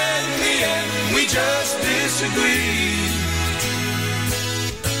you and me, and we just disagree.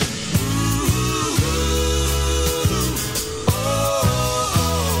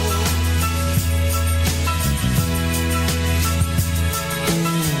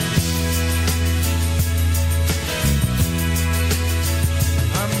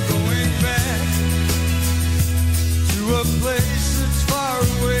 A place that's far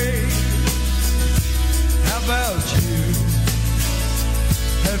away. How about you?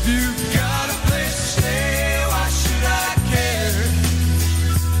 Have you got a place to stay? Why should I care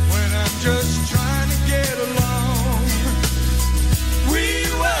when I'm just trying to get along? We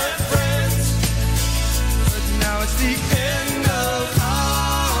were friends, but now it's the end of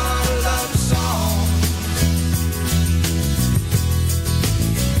our love song.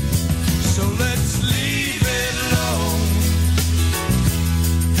 So let's leave it alone,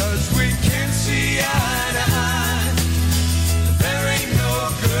 'cause we can't see eye to eye. There ain't no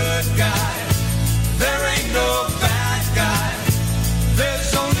good guy,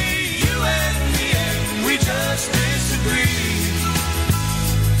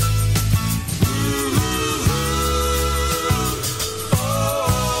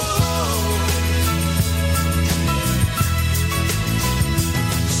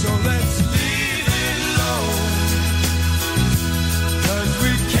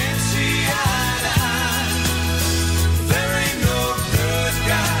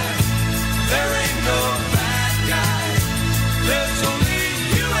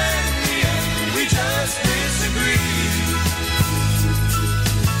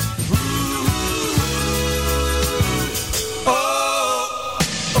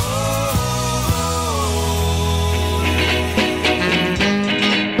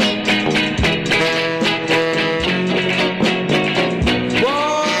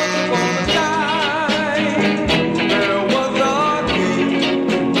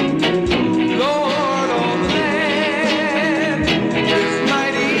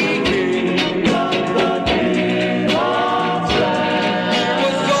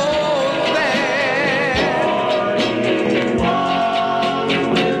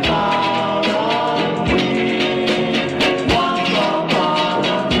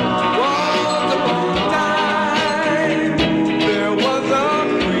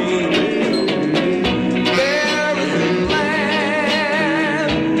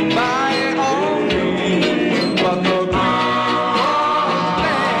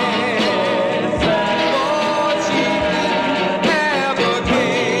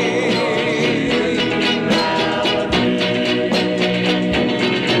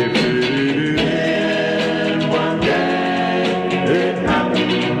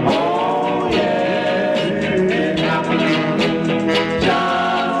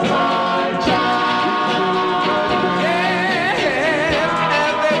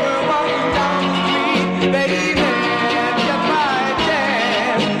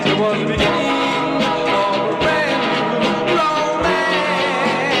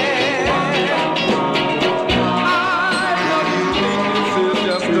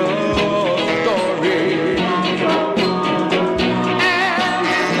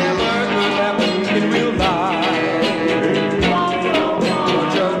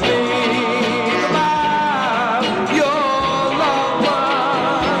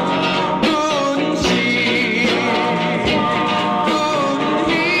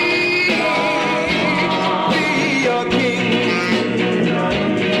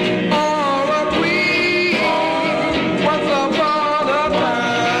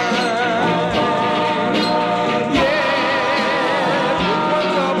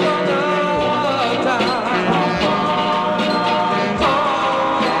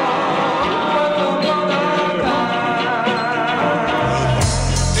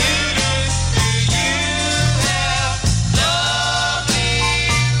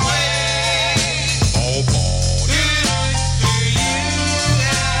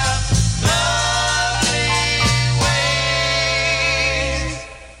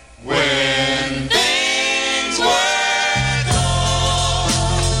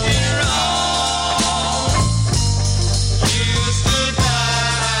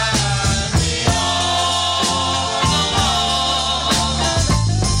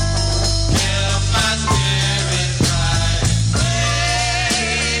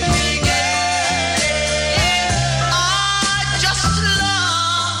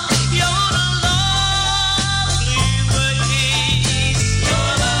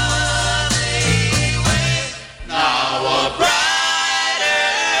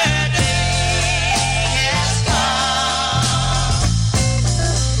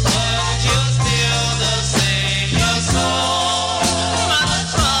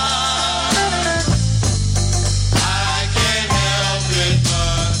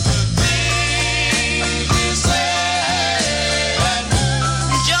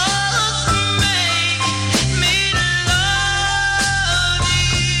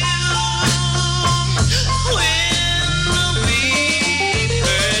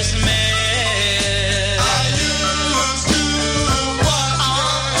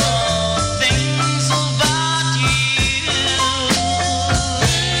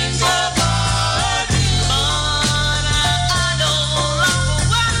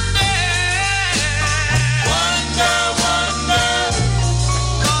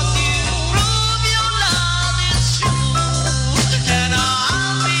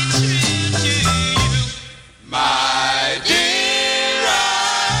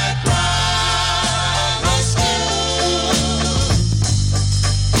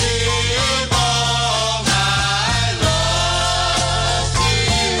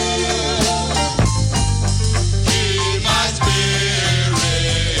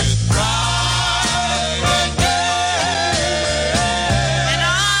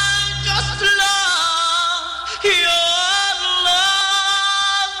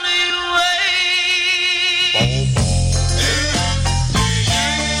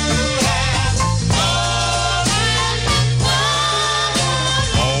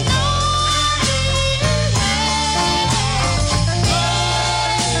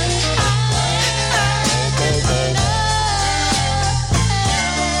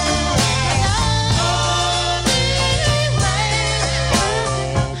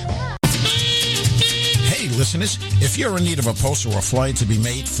 If you're in need of a poster or flyer to be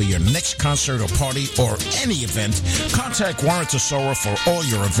made for your next concert or party or any event, contact Warren Tesoro for all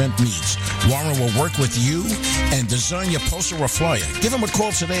your event needs. Warren will work with you and design your poster or flyer. Give him a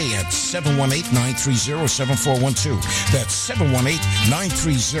call today at 718-930-7412. That's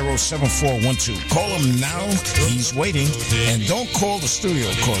 718-930-7412. Call him now. He's waiting. And don't call the studio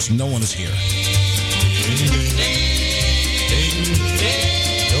because no one is here.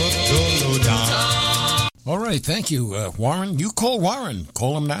 All right, thank you, Warren. You call Warren.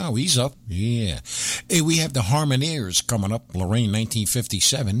 Call him now. He's up. Yeah. Hey, we have the Harmoniers coming up, Lorraine,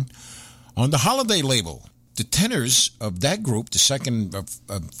 1957, on the Holiday label. The tenors of that group, the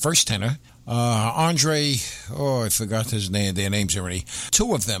first tenor, Andre, I forgot their names already.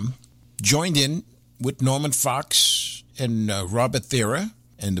 Two of them joined in with Norman Fox and Robert Thera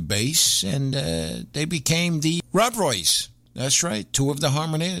and the bass, and they became the Rob Roys. That's right. Two of the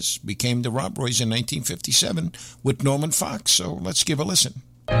Harmoniers became the Rob Roys in 1957 with Norman Fox. So let's give a listen.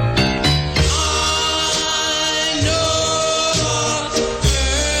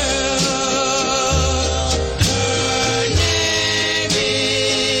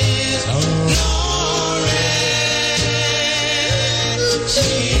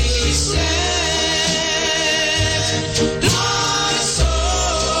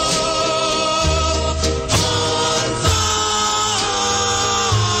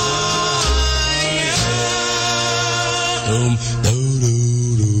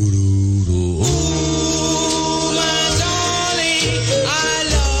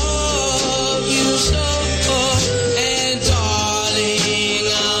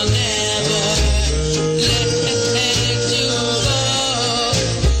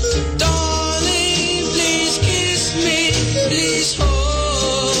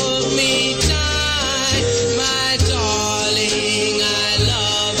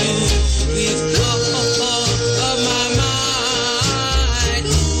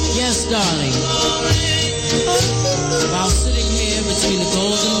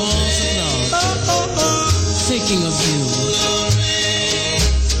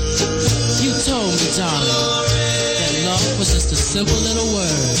 Simple little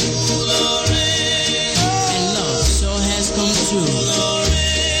word, and love sure has come true,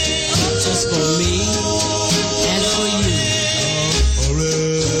 just for me and for you.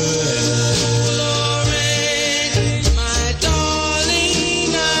 My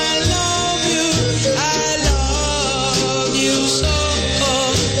darling, I love you so,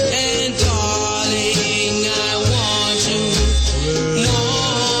 and darling, I want you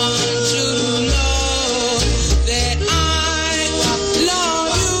to know that I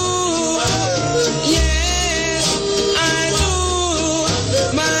love you. Yes, I do.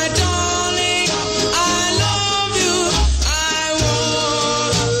 My darling, I love you. I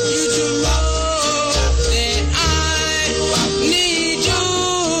want you to know that I need you.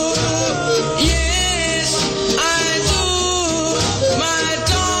 Yes, I do. My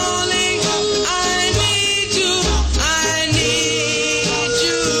darling, I need you. I need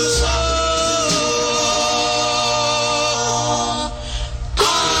you so. I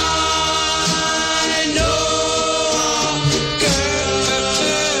know,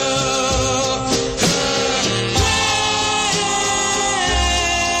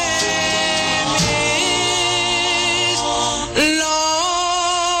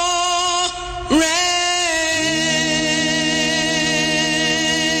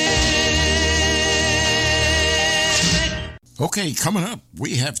 Okay, coming up,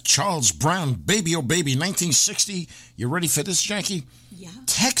 we have Charles Brown, Baby Oh Baby, 1960. You ready for this, Jackie? Yeah.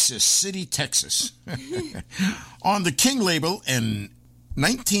 Texas City, Texas. On the King label in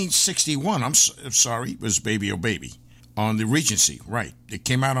 1961, I'm sorry, it was Baby Oh Baby. On the Regency, right. It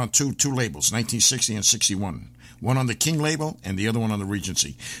came out on two labels, 1960 and 61. One on the King label and the other one on the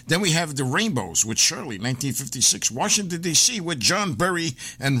Regency. Then we have the Rainbows with Shirley, 1956. Washington, D.C. with John Berry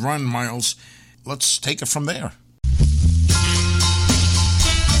and Ron Miles. Let's take it from there.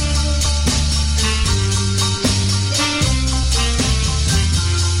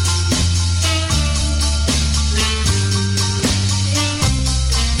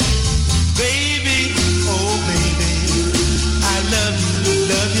 Baby, oh baby, I love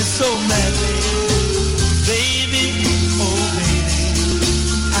you so madly. Baby, oh baby,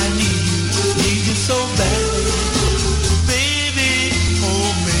 I need you so badly. Baby,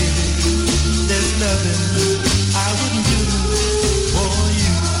 oh baby, there's nothing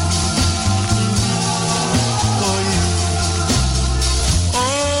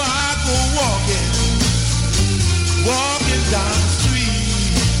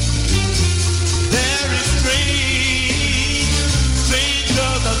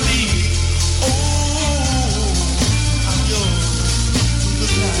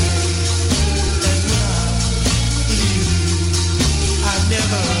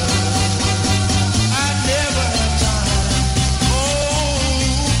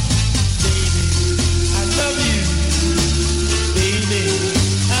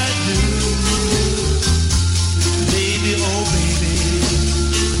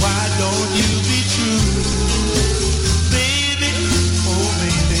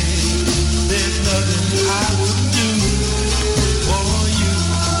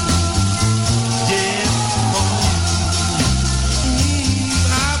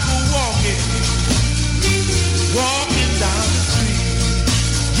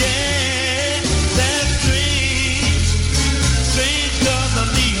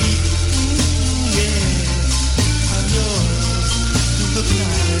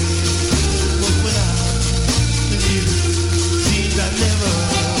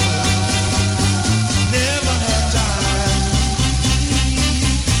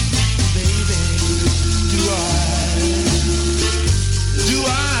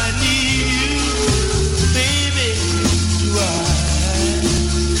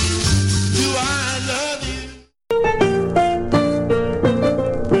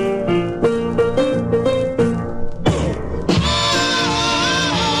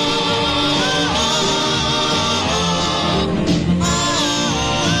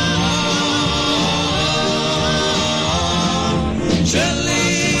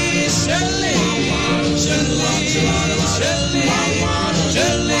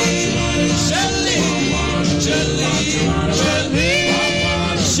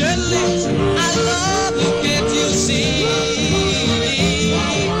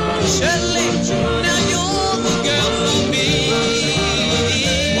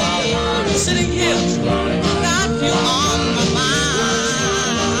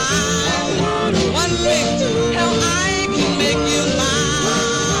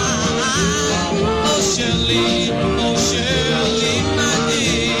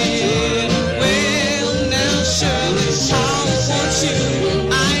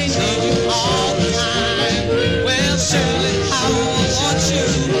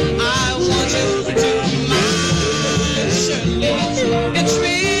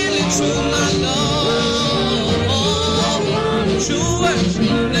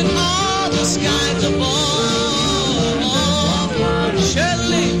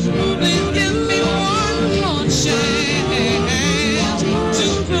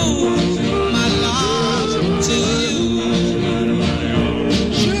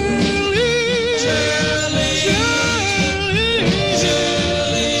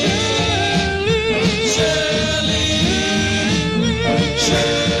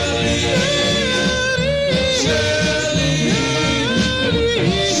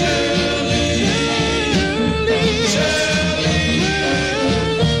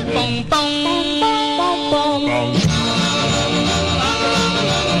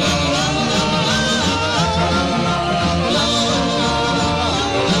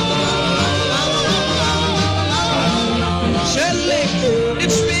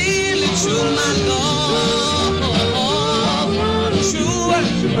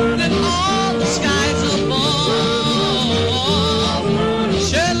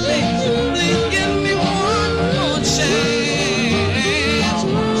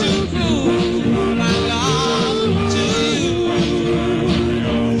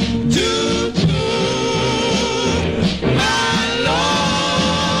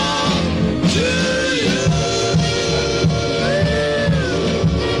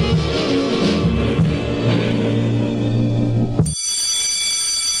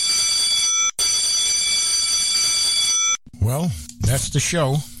The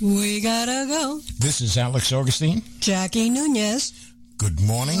show. We gotta go. This is Alex Augustine. Jackie Nunez. Good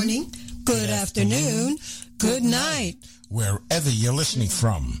morning. Good afternoon. Good night. Wherever you're listening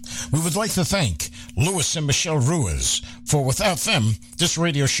from. We would like to thank Louis and Michelle Ruiz, for without them, this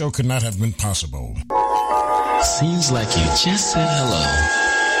radio show could not have been possible. Seems like you just said hello.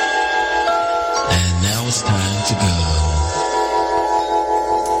 And now it's time to go.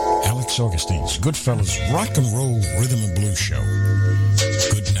 Alex Augustine's Goodfellas Rock and Roll Rhythm and Blues Show.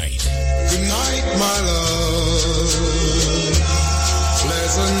 Good night. Good night, my love.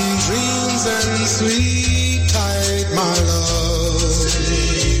 Pleasant dreams and sweet